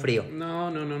corazón muy frío.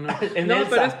 No. No, En Elsa.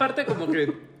 pero es parte como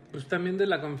que pues también de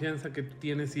la confianza que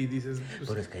tienes y dices, pues,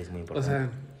 Pero es que es muy o importante. sea,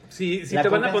 si La te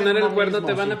van a confianza poner en el uno cuerno, mismo,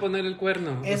 te van sí. a poner el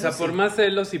cuerno. Eso o sea, sí. por más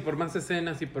celos y por más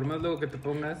escenas y por más luego que te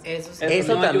pongas. Eso sí.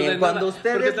 Eso no ayuda también, en cuando nada,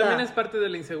 ustedes porque la- también es parte de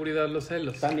la inseguridad los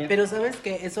celos. También. Pero sabes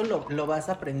que eso lo vas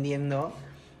aprendiendo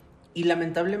y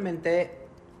lamentablemente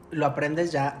lo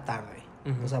aprendes ya tarde.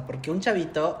 O sea, porque un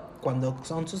chavito, cuando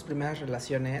son sus primeras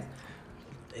relaciones,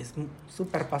 es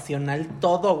súper pasional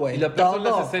todo, güey. Y lo peor son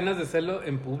todo. las escenas de celo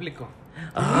en público.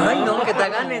 Ay, no, que te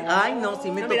hagan. Ay, no,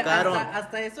 sí me No, mira, tocaron.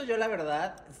 hasta eso yo la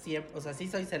verdad, siempre, o sea, sí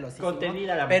soy celosísimo.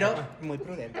 Contenida la pero mujer. muy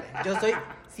prudente. Yo soy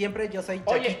Jackie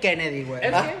Oye, Kennedy, güey.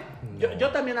 Es Ah, que yo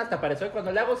también hasta para eso,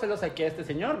 cuando le hago celos aquí a este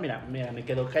señor, mira, me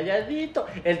quedo calladito.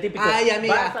 El típico, Ay,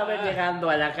 amiga. vas a ver llegando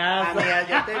a la casa. Amiga,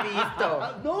 yo te he visto.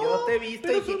 No, yo te he visto.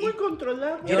 pero y- soy y- muy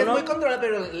controlado. Yo Eres no- muy controlada,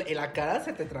 pero la cara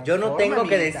se te transforma. Yo no tengo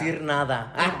que amiguita. decir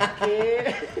nada.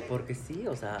 ¿Qué? Porque sí,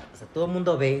 o sea, todo el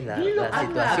mundo ve la Dilo,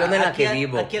 situación habla. en la que Aquí-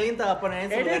 vivo. Aquí alguien te va a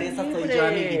poner en su lugar y esa soy yo,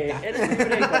 amiguita. Eres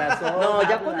libre de corazón. No, ya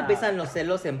habla. cuando empiezan los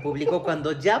celos en público,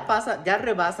 cuando ya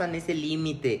rebasan ese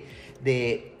límite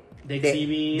de De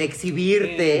exhibir. de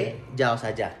exhibirte, ya, o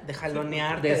sea, ya. De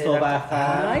jalonearte. De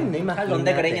sobajar. Ay, no, Un jalón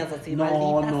de imagínate. greñas así. No,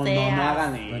 maldita no seas.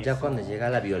 hagan No, eso. ya cuando llega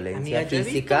la violencia Amiga, yo he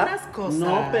visto física. unas cosas.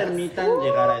 No permitan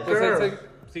llegar a eso. Pues, Girl.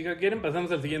 si quieren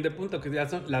pasamos al siguiente punto, que ya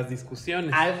son las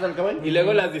discusiones. Ah, ¿eso es lo que voy? Y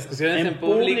luego las discusiones en, En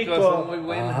público, público. son muy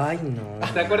buenas. Ay, no.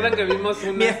 ¿Se acuerdan que vimos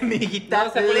una? Mi amiguita,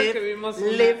 No, ¿se acuerdan live- que vimos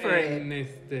una live for it. en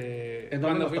 ¿En dónde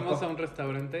cuando nos fuimos tocó? a un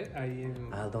restaurante ahí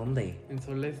 ¿A dónde? en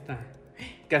Solesta?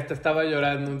 Que hasta estaba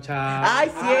llorando un chavo. Ay,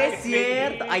 sí es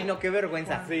cierto. Ay, no, qué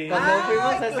vergüenza. Sí. Cuando Ay,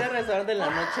 fuimos a claro. ese restaurante en la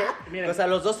noche, Miren. o sea,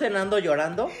 los dos cenando,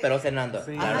 llorando, pero cenando.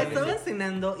 Sí. Ajá, Claro, estaban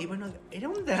cenando y bueno, era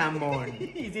un dramón.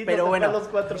 Y sí, Pero nos bueno, tocó a los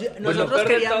cuatro. lo nosotros peor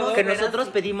de queríamos todo- Que ver nosotros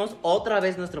así- pedimos otra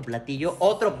vez nuestro platillo,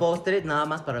 otro postre, nada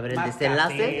más para ver el Más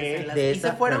desenlace café. de y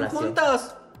esa se fueron relación.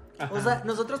 juntos. Ajá. O sea,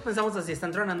 nosotros pensamos así,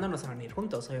 están tronando, no se van a ir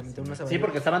juntos, obviamente uno se va a Sí, ir.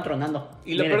 porque estaban tronando.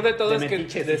 Y lo Miren, peor de todo es que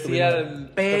metiches decía...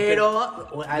 estuvieron. Pero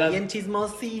alguien las-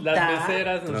 chismosita. Las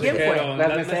meseras nos ¿Quién dijeron, fue?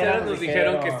 las meseras nos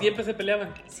dijeron que siempre se peleaban.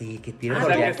 Sí, que tiene Ah, O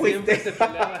sea, ya que fuiste. siempre se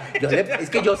peleaban. Es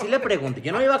que yo sí le pregunté,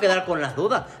 yo no me iba a quedar con las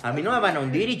dudas, a mí no me van a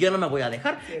hundir y yo no me voy a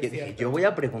dejar. Yo dije, yo voy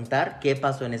a preguntar qué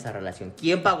pasó en esa relación,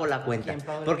 quién pagó la cuenta. ¿Quién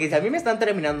pagó la Porque si a mí me están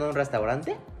terminando en un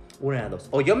restaurante, una de dos,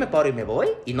 o yo me paro y me voy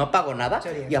y no pago nada,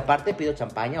 Choría. y aparte pido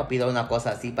champaña o pido una cosa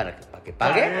así para que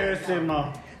pague.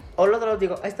 Pésimo. O lo otro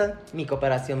digo, ahí está mi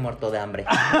cooperación muerto de hambre.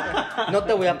 No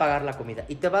te voy a pagar la comida.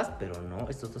 Y te vas, pero no,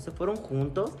 estos dos se fueron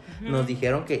juntos. Nos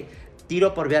dijeron que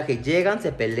tiro por viaje, llegan,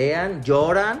 se pelean,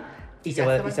 lloran, Y se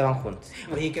van juntos.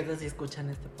 Oye, ¿qué tal si escuchan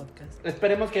este podcast?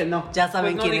 Esperemos que no. Ya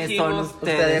saben Pues no quiénes dijimos, son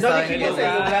ustedes ustedes. No saben dijimos que-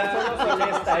 el lugar, solo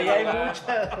Solesta, ahí hay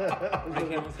muchas.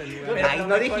 Dejemos el lugar. Pero Ay, no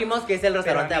mejor- dijimos que es el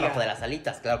restaurante pero, amiga. abajo de las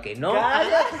alitas, claro que no.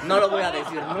 Cállate. No lo voy a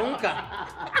decir nunca.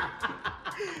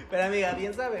 Pero amiga,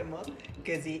 bien sabemos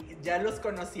que si ya los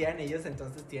conocían ellos,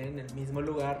 entonces tienen el mismo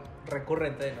lugar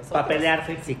recurrente de nosotros. Para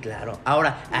pelearse. Sí, claro.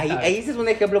 Ahora, ahí ese es un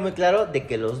ejemplo muy claro de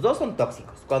que los dos son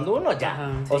tóxicos. Cuando uno ya,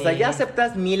 Ajá. o sea, Sí. ya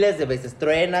aceptas miles de veces,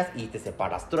 truenas y te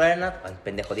separas, truenas, ay,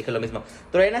 pendejo, dije lo mismo,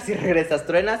 truenas y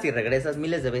regresas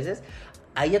miles de veces,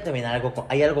 ahí ya también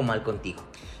hay algo mal contigo.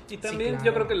 Y también claro.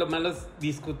 yo creo que lo malo es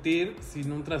discutir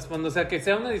sin un trasfondo, o sea, que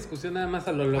sea una discusión nada más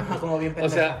a lo loco. Ajá, como bien O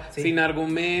sea, pendeja, sí. sin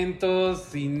argumentos,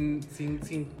 sin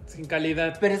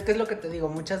calidad. Pero es que es lo que te digo,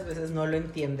 muchas veces no lo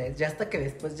entiendes, ya hasta que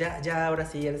después ya ahora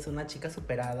sí eres una chica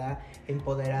superada,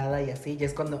 empoderada y así, ya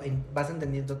es cuando vas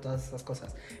entendiendo todas esas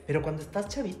cosas. Pero cuando estás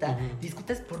chavita,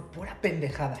 discutes por pura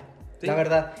pendejada, Sí. la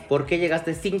verdad. ¿Por qué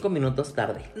llegaste 5 minutos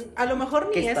tarde? A lo mejor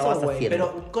 ¿Qué ni estabas eso, güey,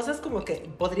 haciendo? pero cosas como que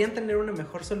podrían tener una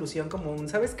mejor solución, como un,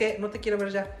 ¿sabes qué? No te quiero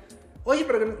ver ya. Oye,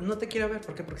 pero no te quiero ver,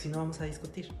 ¿por qué? Porque si no vamos a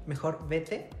discutir. Mejor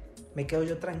vete, me quedo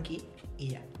yo tranqui y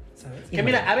ya, ¿sabes? Que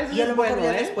mira, a veces Y a es lo mejor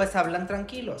bueno, ya ¿eh? después hablan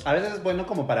tranquilos. A veces es bueno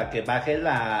como para que baje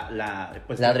la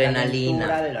adrenalina.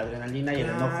 calentura de la adrenalina y el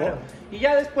Claro. enojo. Y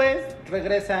ya después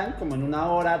regresan como en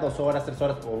 1 hora, 2 horas, 3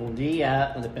 horas o un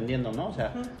día, dependiendo, ¿no? O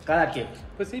sea, cada quien.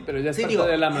 Pues sí, pero ya es Sí, parte digo,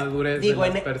 de la madurez de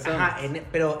las en- personas. Ajá,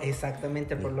 pero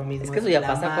exactamente por lo mismo. Es que eso ya la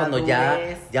pasa cuando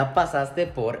madurez. ya pasaste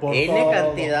por Por N todo.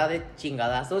 cantidad de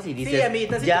chingadazos y dices, Sí,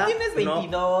 amiguita, si ya tú tienes no.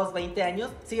 22, 20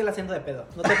 años, síguela haciendo de pedo.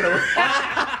 No te preocupes.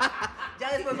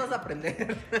 Ya después vas a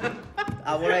aprender.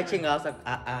 Ahora hay chingados,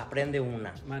 aprende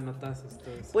una. Manotazos,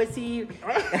 todo eso. Pues sí,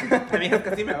 Amigos,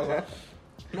 casi me ahogo.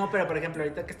 No, pero por ejemplo,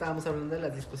 ahorita que estábamos hablando de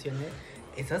las discusiones,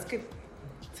 esas que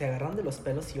se agarran de los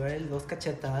pelos y ahora dos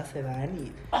cachetadas se dan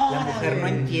y la mujer no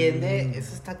entiende,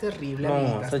 eso está terrible, no,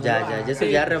 amigas, eso no ya, lo ya, hagan. eso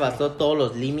ya rebasó todos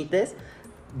los límites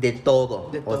de todo,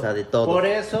 De o todo. sea, de todo. Por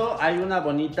eso hay una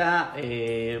bonita,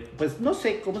 pues no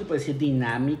sé cómo se puede decir,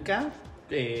 dinámica.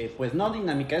 Pues no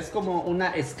dinámica, es como una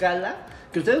escala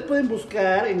que ustedes pueden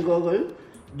buscar en Google,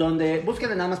 donde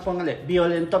búsquenle nada más, pónganle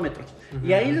violentómetro.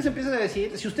 Y ahí les empiezan a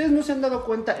decir, si ustedes no se han dado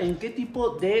cuenta en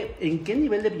qué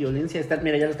nivel de violencia están.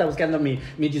 Mira, ya lo está buscando mi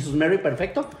Jesus Mary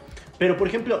perfecto. Pero por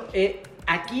ejemplo,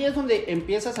 aquí es donde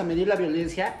empiezas a medir la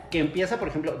violencia, que empieza, por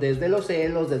ejemplo, desde los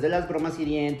celos, desde las bromas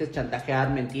hirientes, chantajear,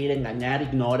 mentir, engañar,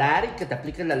 ignorar y que te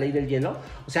apliquen la ley del hielo.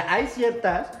 O sea, hay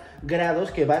ciertos grados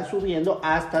que van subiendo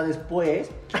hasta después,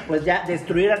 pues ya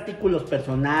destruir artículos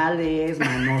personales,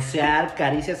 manosear,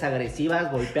 caricias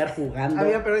agresivas, golpear jugando.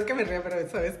 Amiga, pero es que me río, pero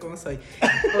sabes cómo soy.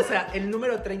 O sea, el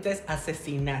número 30 es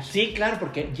asesinar. Sí, claro,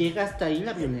 porque llega hasta ahí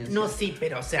la violencia. No, sí,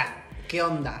 pero o sea, ¿qué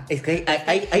onda? Es que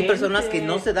hay personas que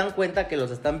no se dan cuenta que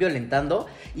los están violentando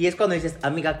y es cuando dices,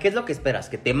 amiga, ¿qué es lo que esperas?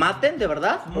 ¿Que te maten de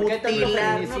verdad? ¿Por qué tanto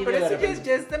Mutilar. No, feminicidio pero de eso repente?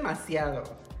 ya es demasiado.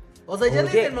 O sea, ya Oye.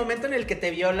 desde el momento en el que te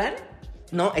violan,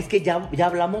 No, es que ya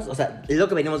hablamos, o sea, es lo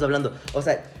que venimos hablando. O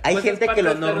sea, hay Pues es gente parte que lo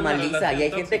de estar en una normaliza y hay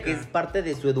relación gente que tóxica. es parte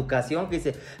de su educación que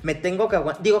dice, me tengo que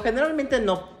aguantar. Digo, generalmente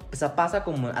no, o sea, pasa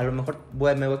como, a lo mejor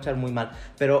me voy a echar muy mal,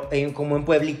 pero como en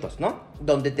pueblitos, ¿no?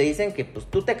 Donde te dicen que pues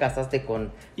tú te casaste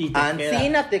con Y te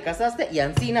Ancina, te casaste y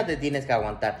Ancina te tienes que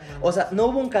aguantar. O sea, no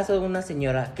hubo un caso de una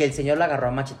señora que el señor la agarró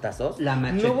a machetazos. La No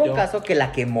hubo macheteó. un caso que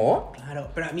la quemó. claro,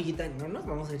 pero amiguita, no nos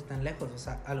vamos a ir tan lejos. O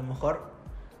sea, a lo mejor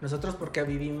nosotros porque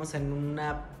vivimos en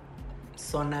una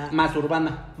zona Más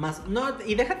urbana. más, no,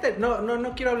 y déjate,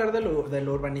 no quiero hablar de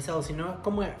lo urbanizado, sino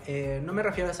como, no me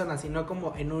refiero a zona, sino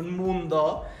como en un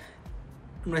mundo,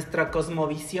 nuestra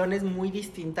cosmovisión es muy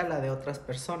distinta a la de otras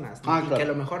personas, ¿no? Ah, Y claro. que a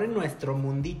lo mejor en nuestro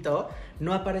mundito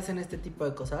no aparecen este tipo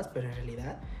de cosas, pero en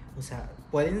realidad, o sea,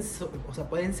 pueden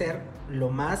ser lo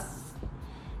más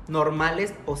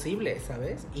normales posibles,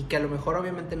 ¿sabes? Y que a lo mejor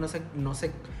obviamente no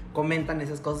se comentan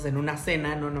esas cosas en una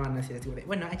cena, no van a decir así,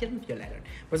 bueno, ayer me violaron.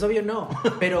 Pues obvio no,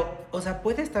 pero, o sea,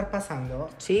 puede estar pasando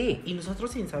Sí. y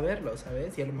nosotros sin saberlo,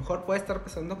 ¿sabes? Y a lo mejor puede estar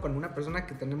pasando con una persona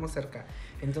que tenemos cerca.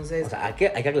 Entonces, O sea, hay que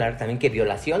aclarar también que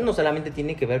violación no solamente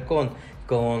tiene que ver con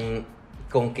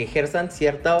que ejerzan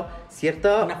cierta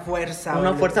una fuerza. una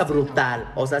o lo fuerza que sea, ¿no?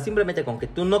 brutal. O sea, simplemente con que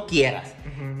tú no quieras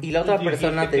Ujú. y la otra Y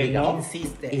persona dijiste te que diga, no.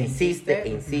 Insiste.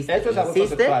 Eso es abuso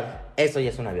sexual. eso ya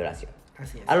es una violación.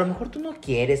 Así es. A lo mejor tú no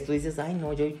quieres, tú dices, ay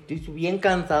no, yo estoy bien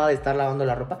cansada de estar lavando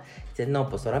la ropa. Dices, no,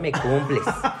 pues ahora me cumples.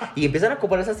 Y empiezan a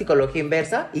ocupar esa psicología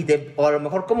inversa o a lo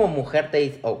mejor como mujer te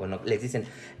dice, les dicen,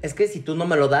 es que si tú no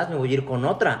me lo das, me voy a ir con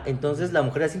otra. Entonces la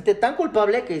mujer se siente tan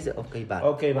culpable que dice, ok,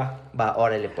 Ok, va. va,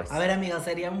 órale pues. A ver, amiga,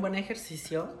 sería un buen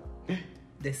ejercicio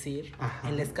decir Ajá.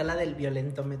 en la escala del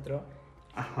violentómetro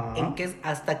Ajá.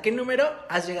 ¿Hasta qué número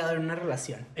has llegado en una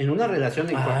relación? En una relación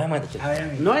en Ay, cuál? machete. A ver,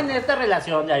 amigo. No en esta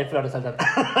relación, ya hay flores al tatu.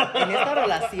 En esta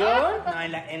relación, No,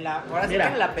 ahora sí Mira,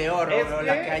 que en la peor, es o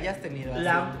la que que hayas tenido. así.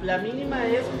 La mínima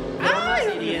es bromas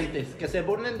hirientes, que se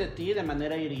burlen de ti de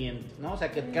manera hiriente, ¿no? O sea,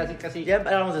 que casi... ya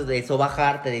hablamos de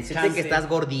sobajarte, de decirte Chance. que estás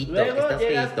gordito, Luego que estás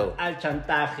llegas feito. al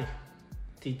chantaje.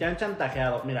 Si te han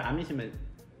chantajeado, mira, a mí sí me...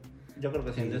 Yo creo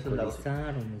que sí, de esos lados.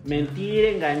 Mentir,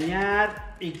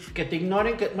 engañar y que te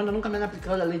ignoren. Bueno, nunca me han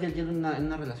aplicado la ley del hielo en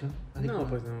una relación. Así No, como-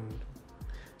 pues no.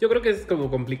 Yo creo que es como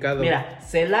complicado. Mira,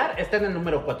 celar está en el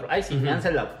número 4. Ay, sí, me han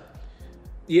celado.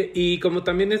 Y como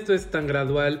también esto es tan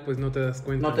gradual, pues no te das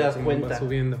cuenta. No te das cómo cuenta. va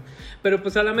subiendo. Pero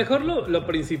pues a lo mejor lo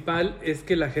principal es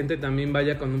que la gente también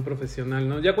vaya con un profesional,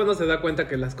 ¿no? Ya cuando se da cuenta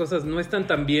que las cosas no están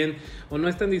tan bien o no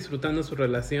están disfrutando su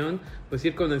relación, pues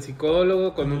ir con el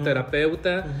psicólogo, con un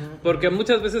terapeuta, porque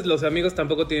muchas veces los amigos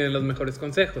tampoco tienen los mejores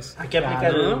consejos. Aquí aplica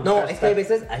el- ¿no? No, es que hay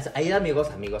veces, hay amigos.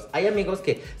 Hay amigos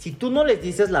que si tú no les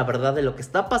dices la verdad de lo que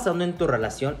está pasando en tu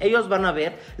relación, ellos van a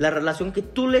ver la relación que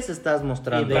tú les estás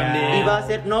mostrando. Ideal. Y va a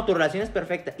ser, no, tu relación es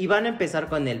perfecta. Y van a empezar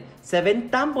con él. Se ven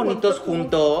tan bonitos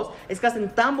juntos, es que hacen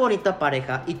tan bonita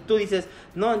pareja. Y tú dices,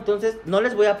 no, entonces no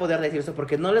les voy a poder decir eso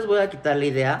porque no les voy a quitar la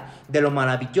idea de lo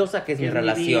maravillosa que es mi mi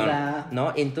relación. vida.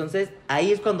 ¿No? Entonces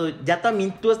ahí es cuando ya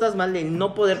también tú estás mal de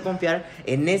no poder confiar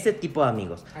en ese tipo de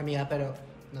amigos. Amiga, pero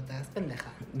no te hagas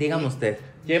pendeja. Dígame usted.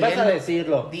 Llevas a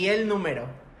decirlo. Di el número.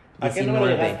 ¿A qué número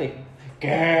 19. llegaste?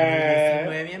 ¿Qué?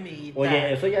 19, amiguita.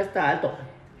 Oye, eso ya está alto.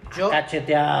 Yo-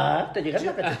 Cachetear, te llegaste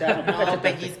a cachetear. ¿No? No, Cachetaste.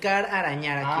 pellizcar,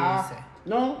 arañar aquí Ah, dice.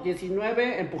 no,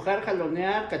 19, empujar,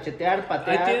 jalonear, cachetear,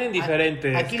 patear. Ahí tienen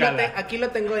diferentes. Aquí lo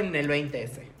tengo en el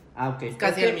 20S. Ah, ok.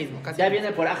 Casi Es que el mismo, casi ya el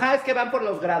viene por... Ajá, es que van por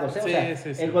los grados, ¿eh? O Sí, sea,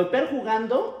 sí, sí. el golpear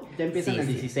jugando ya empieza Sí, en el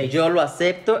sí. 16. Yo lo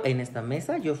acepto en esta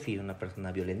mesa. Yo fui una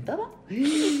persona violentada.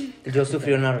 Yo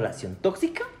sufrí una relación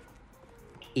tóxica.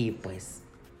 Y pues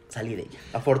salí de ella.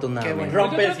 Afortunadamente. Qué bueno.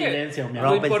 Rompe Yo el creo que silencio, mi Lo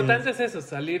amor. Rompe el importante es eso,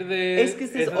 salir de Es que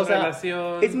es eso, esa o sea,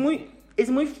 relación.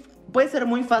 puede ser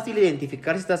muy fácil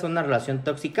identificar si estás en una relación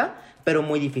tóxica, pero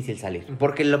muy difícil salir.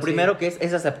 Porque lo primero que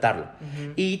es aceptarlo.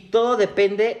 Y todo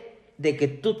depende de que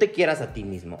tú te quieras a ti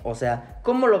mismo. O sea,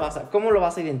 ¿cómo lo vas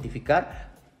a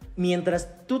identificar?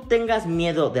 Mientras tú tengas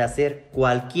miedo de hacer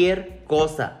cualquier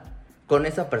cosa con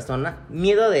esa persona,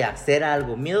 miedo de hacer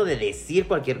algo, miedo de decir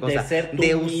cualquier cosa, De ser tú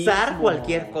de usar mismo.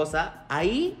 cualquier cosa,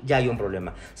 ahí ya hay un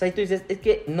problema. O sea, ahí tú dices, es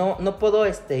que no puedo,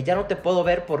 ya no te puedo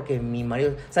ver porque mi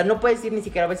marido, o sea, no puedes ir ni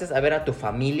siquiera a veces a ver a tu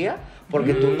familia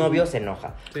porque tu novio se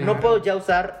enoja. Sí. No puedo ya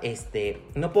usar,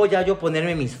 no puedo ya yo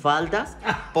ponerme mis faldas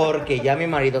porque ya mi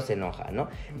marido se enoja, ¿no?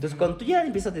 Entonces, cuando tú ya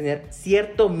empiezas a tener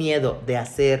cierto miedo de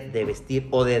hacer, de vestir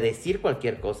o de decir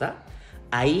cualquier cosa,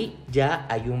 ahí ya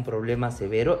hay un problema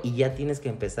severo y ya tienes que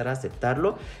empezar a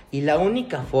aceptarlo. Y la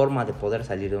única forma de poder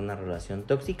salir de una relación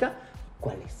tóxica,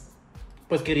 ¿cuál es?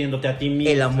 Pues queriéndote a ti mismo.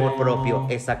 El amor propio,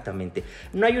 exactamente.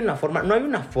 No hay una forma, no hay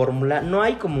una fórmula, no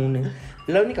hay como un...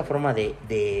 La única forma de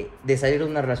salir de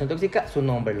una relación tóxica, su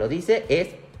nombre lo dice, es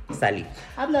salir.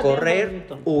 Habla bien correr,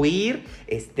 bonito. huir,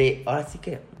 ahora sí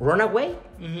que, run away.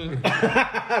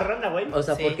 Rana, güey. O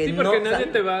sea, Sí. porque Sí, porque no... nadie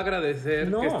te va a agradecer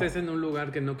No. que estés en un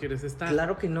lugar que no quieres estar.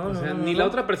 Claro que no, O no, sea, no, ni no. la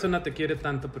otra persona te quiere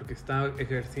tanto porque está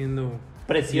ejerciendo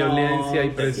Presión. violencia y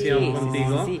presión Sí, sí,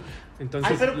 contigo. sí, sí.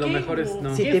 Entonces, Ay, pero lo qué- mejor es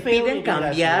no. Si Qué te feo piden vivir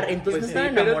cambiar, así. entonces Pues no sí,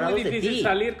 están pero es enamorados muy de difícil ti.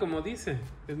 salir, como dice.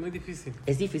 Es muy difícil.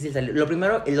 Es difícil salir.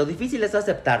 Lo difícil es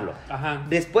aceptarlo. Ajá.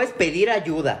 Después pedir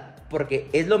ayuda. Porque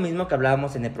es lo mismo que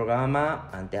hablábamos en el programa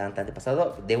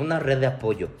antepasado de una red de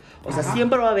apoyo. O sea,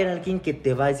 siempre va a haber alguien que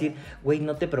te va a decir, güey,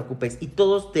 no te preocupes. Y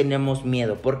todos tenemos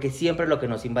miedo, porque siempre lo que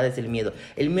nos invade es el miedo.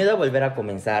 El miedo a volver a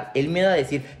comenzar, el miedo a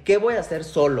decir, ¿qué voy a hacer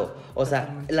solo? O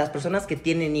sea, las personas que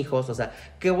tienen hijos, o sea,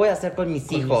 ¿qué voy a hacer con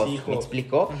mis hijos? ¿Me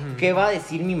explico? ¿Qué va a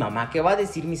decir mi mamá? ¿Qué va a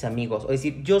decir mis amigos? O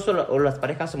decir, yo solo, o las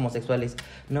parejas homosexuales.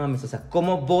 No mames, o sea,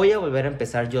 ¿cómo voy a volver a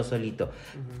empezar yo solito?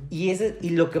 Y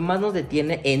lo que más nos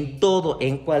detiene en todo,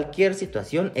 en cualquier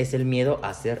situación, es el miedo a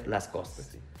hacer las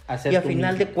cosas. Hacer Y al tú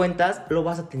final mismo. de cuentas, lo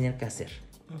vas a tener que hacer.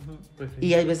 Pues sí.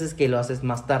 Y hay veces que lo haces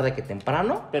más tarde que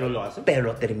temprano, Pero lo hace. pero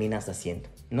lo terminas haciendo,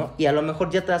 ¿no? Y a lo mejor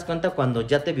ya te das cuenta cuando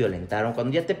ya te violentaron,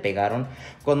 cuando ya te pegaron,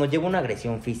 cuando lleva una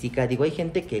agresión física. Digo, hay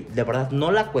gente que de verdad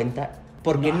no la cuenta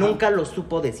porque Ajá. nunca lo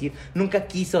supo decir, nunca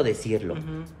quiso decirlo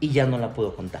y ya no la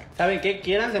pudo contar. ¿Saben qué?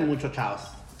 Quiéranse mucho, chavos.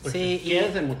 Sí,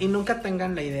 Quiéranse mucho. y nunca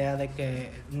tengan la idea de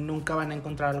que nunca van a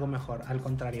encontrar algo mejor. Al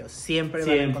contrario, siempre van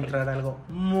a Siempre. encontrar algo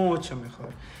mucho mejor.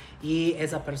 y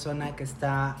esa persona que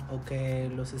está o que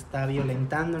los está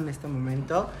violentando en este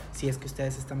momento, si es que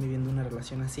ustedes están viviendo una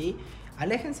relación así,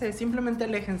 aléjense, simplemente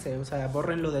aléjense, o sea,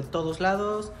 bórrenlo de todos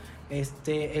lados,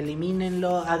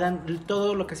 elimínenlo, hagan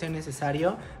todo lo que sea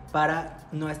necesario para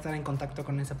no estar en contacto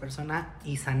con esa persona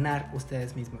y sanar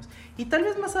ustedes mismos. Y tal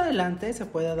vez más adelante se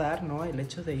pueda dar, ¿no? El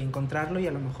hecho de encontrarlo y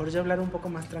a lo mejor ya hablar un poco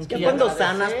más tranquilo. Ya cuando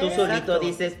sanas tú solito Exacto.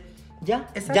 dices, ya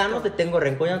Exacto. no te tengo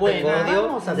rencor, ya no Bueno, tengo odio,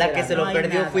 vamos a la hacer que se no lo hay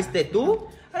perdió nada. fuiste tú.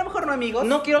 A lo mejor no, amigos.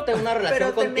 No quiero tener una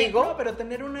relación contigo. Pero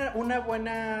tener una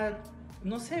buena,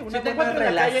 no sé, una Si te buena encuentro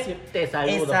en la relación. calle, te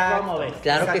saludo. Exacto. ¿Cómo ves?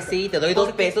 Claro Exacto. que sí, te doy 2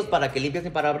 Porque- pesos para que limpies mi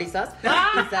parabrisas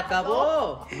y se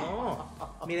acabó. No.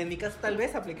 Mira, en mi caso tal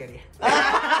vez aplicaría.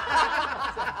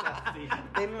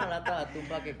 Tenme una lata de atún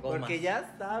para que comas. Porque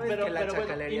ya sabes Pero, que la pero bueno,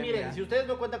 chacalería. y miren, mira. si ustedes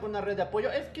no cuentan con una red de apoyo,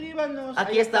 escríbanos.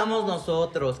 Aquí ahí estamos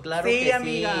nosotros, claro Sí, que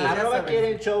amiga. sí. Ya Arroba saben.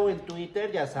 quieren show en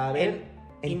Twitter, ya saben.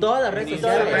 En todas las redes En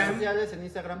todas las sociales. redes sociales, en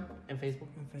Instagram, en Facebook,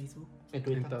 En Facebook. en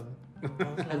Twitter. En todo. En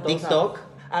todos TikTok.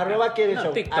 lados. Arroba quieren No,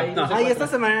 show. TikTok, Ahí no. nos Ay, esta encuentran.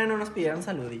 semana no nos pidieron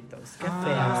saluditos. Qué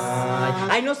feas.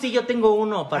 Ay, no, sí, yo tengo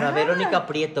uno para Verónica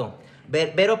Prieto.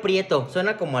 Vero Prieto,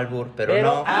 suena como albur, pero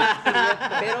Vero-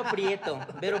 no. Vero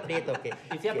Prieto, que.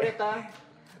 Y se aprieta.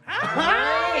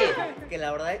 Ay, que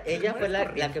la verdad, ella fue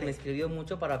la que me escribió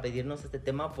mucho para pedirnos este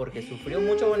tema porque sufrió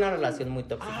mucho una relación muy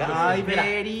tóxica. Ay, Mira,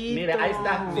 Verito. mira, ahí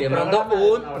está. Le mando Programa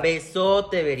un ahora.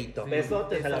 besote, Verito.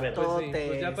 Besotes a la Vero. Pues sí, Totes.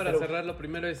 pues ya para Pero- cerrar, lo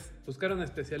primero es buscar un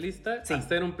especialista, Sí.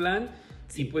 hacer un plan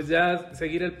y pues ya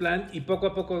seguir el plan y poco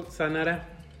a poco sanará,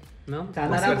 ¿no?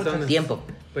 Sanará Las mucho personas. Tiempo.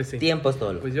 Pues sí. Tiempo es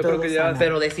todo. Pues yo Todo creo que ya sana.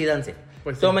 Pero decídanse.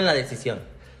 Pues sí. Tomen la decisión.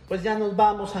 Pues ya nos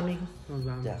vamos, amigos. nos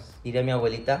vamos. Ya. Diría mi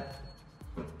abuelita,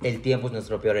 el tiempo es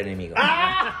nuestro peor enemigo.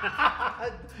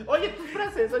 Oye, tus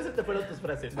frases, hoy se te fueron tus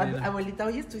frases. Abuelita,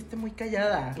 hoy estuviste muy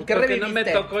callada. ¿Qué Porque no me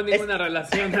reviviste? tocó ninguna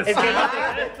relación así.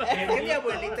 Es que mi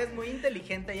abuelita es muy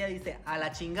inteligente. Ella dice, a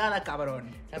la chingada, cabrón.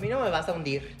 A mí no me vas a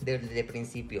hundir de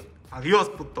principio. Adiós,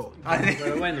 puto.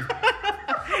 Pero bueno.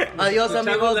 Adiós, escuchamos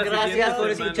amigos. la Gracias siguiente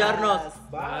por semana.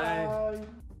 escucharnos. Bye.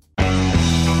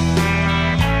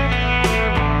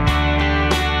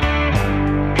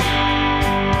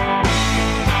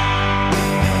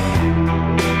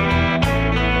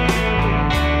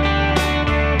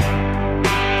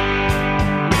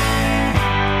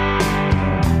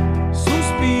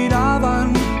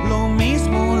 Suspiraban lo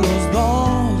mismo los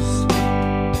dos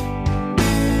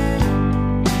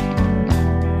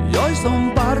y hoy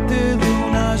son parte de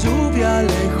una lluvia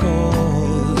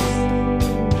lejos.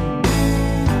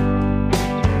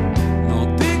 No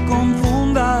te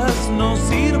confundas, no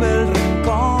sirve el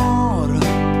rencor.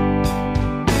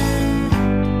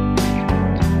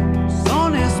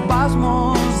 Son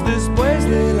espasmos después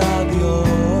del adiós.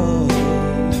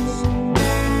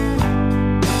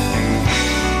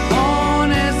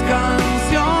 Pones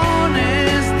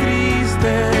canciones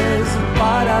tristes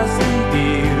para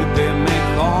sentirte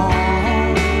mejor.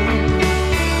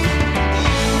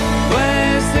 Tu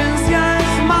esencia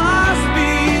es más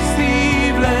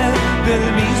visible del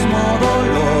mismo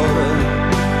dolor.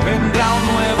 Vendrá un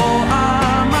nuevo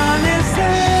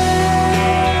amanecer.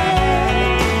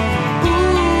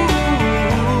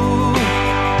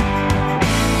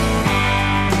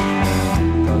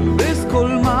 Tal vez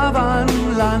colmaban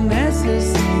la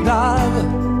necesidad,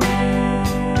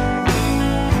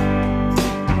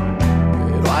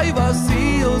 pero hay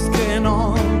vacíos que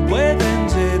no pueden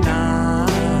llenar.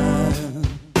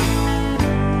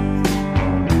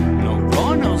 No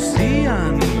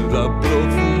conocían la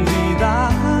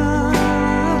profundidad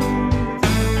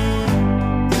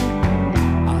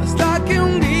hasta que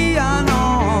un día no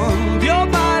dio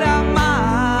para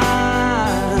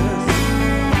más.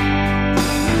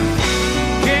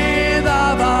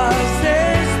 Quedabas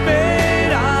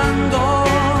esperando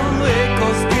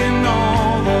ecos que no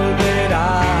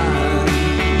volverán.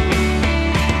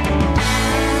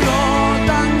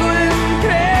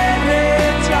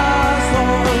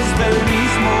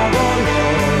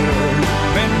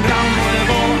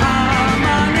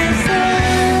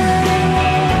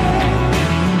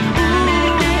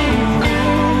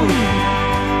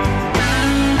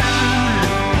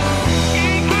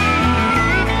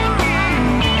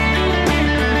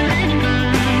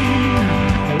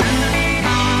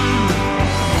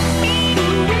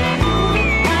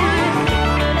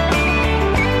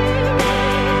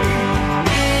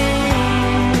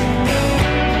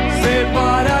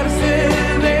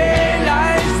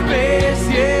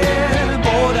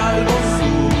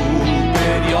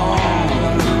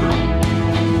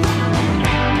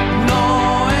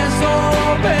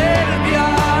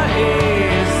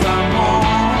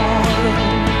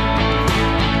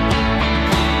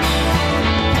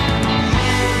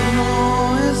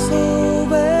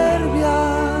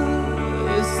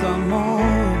 amor.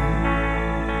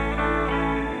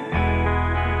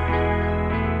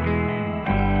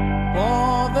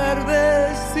 Poder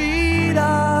decir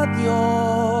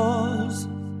adiós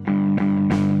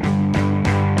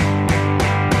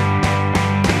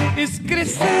es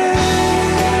crecer.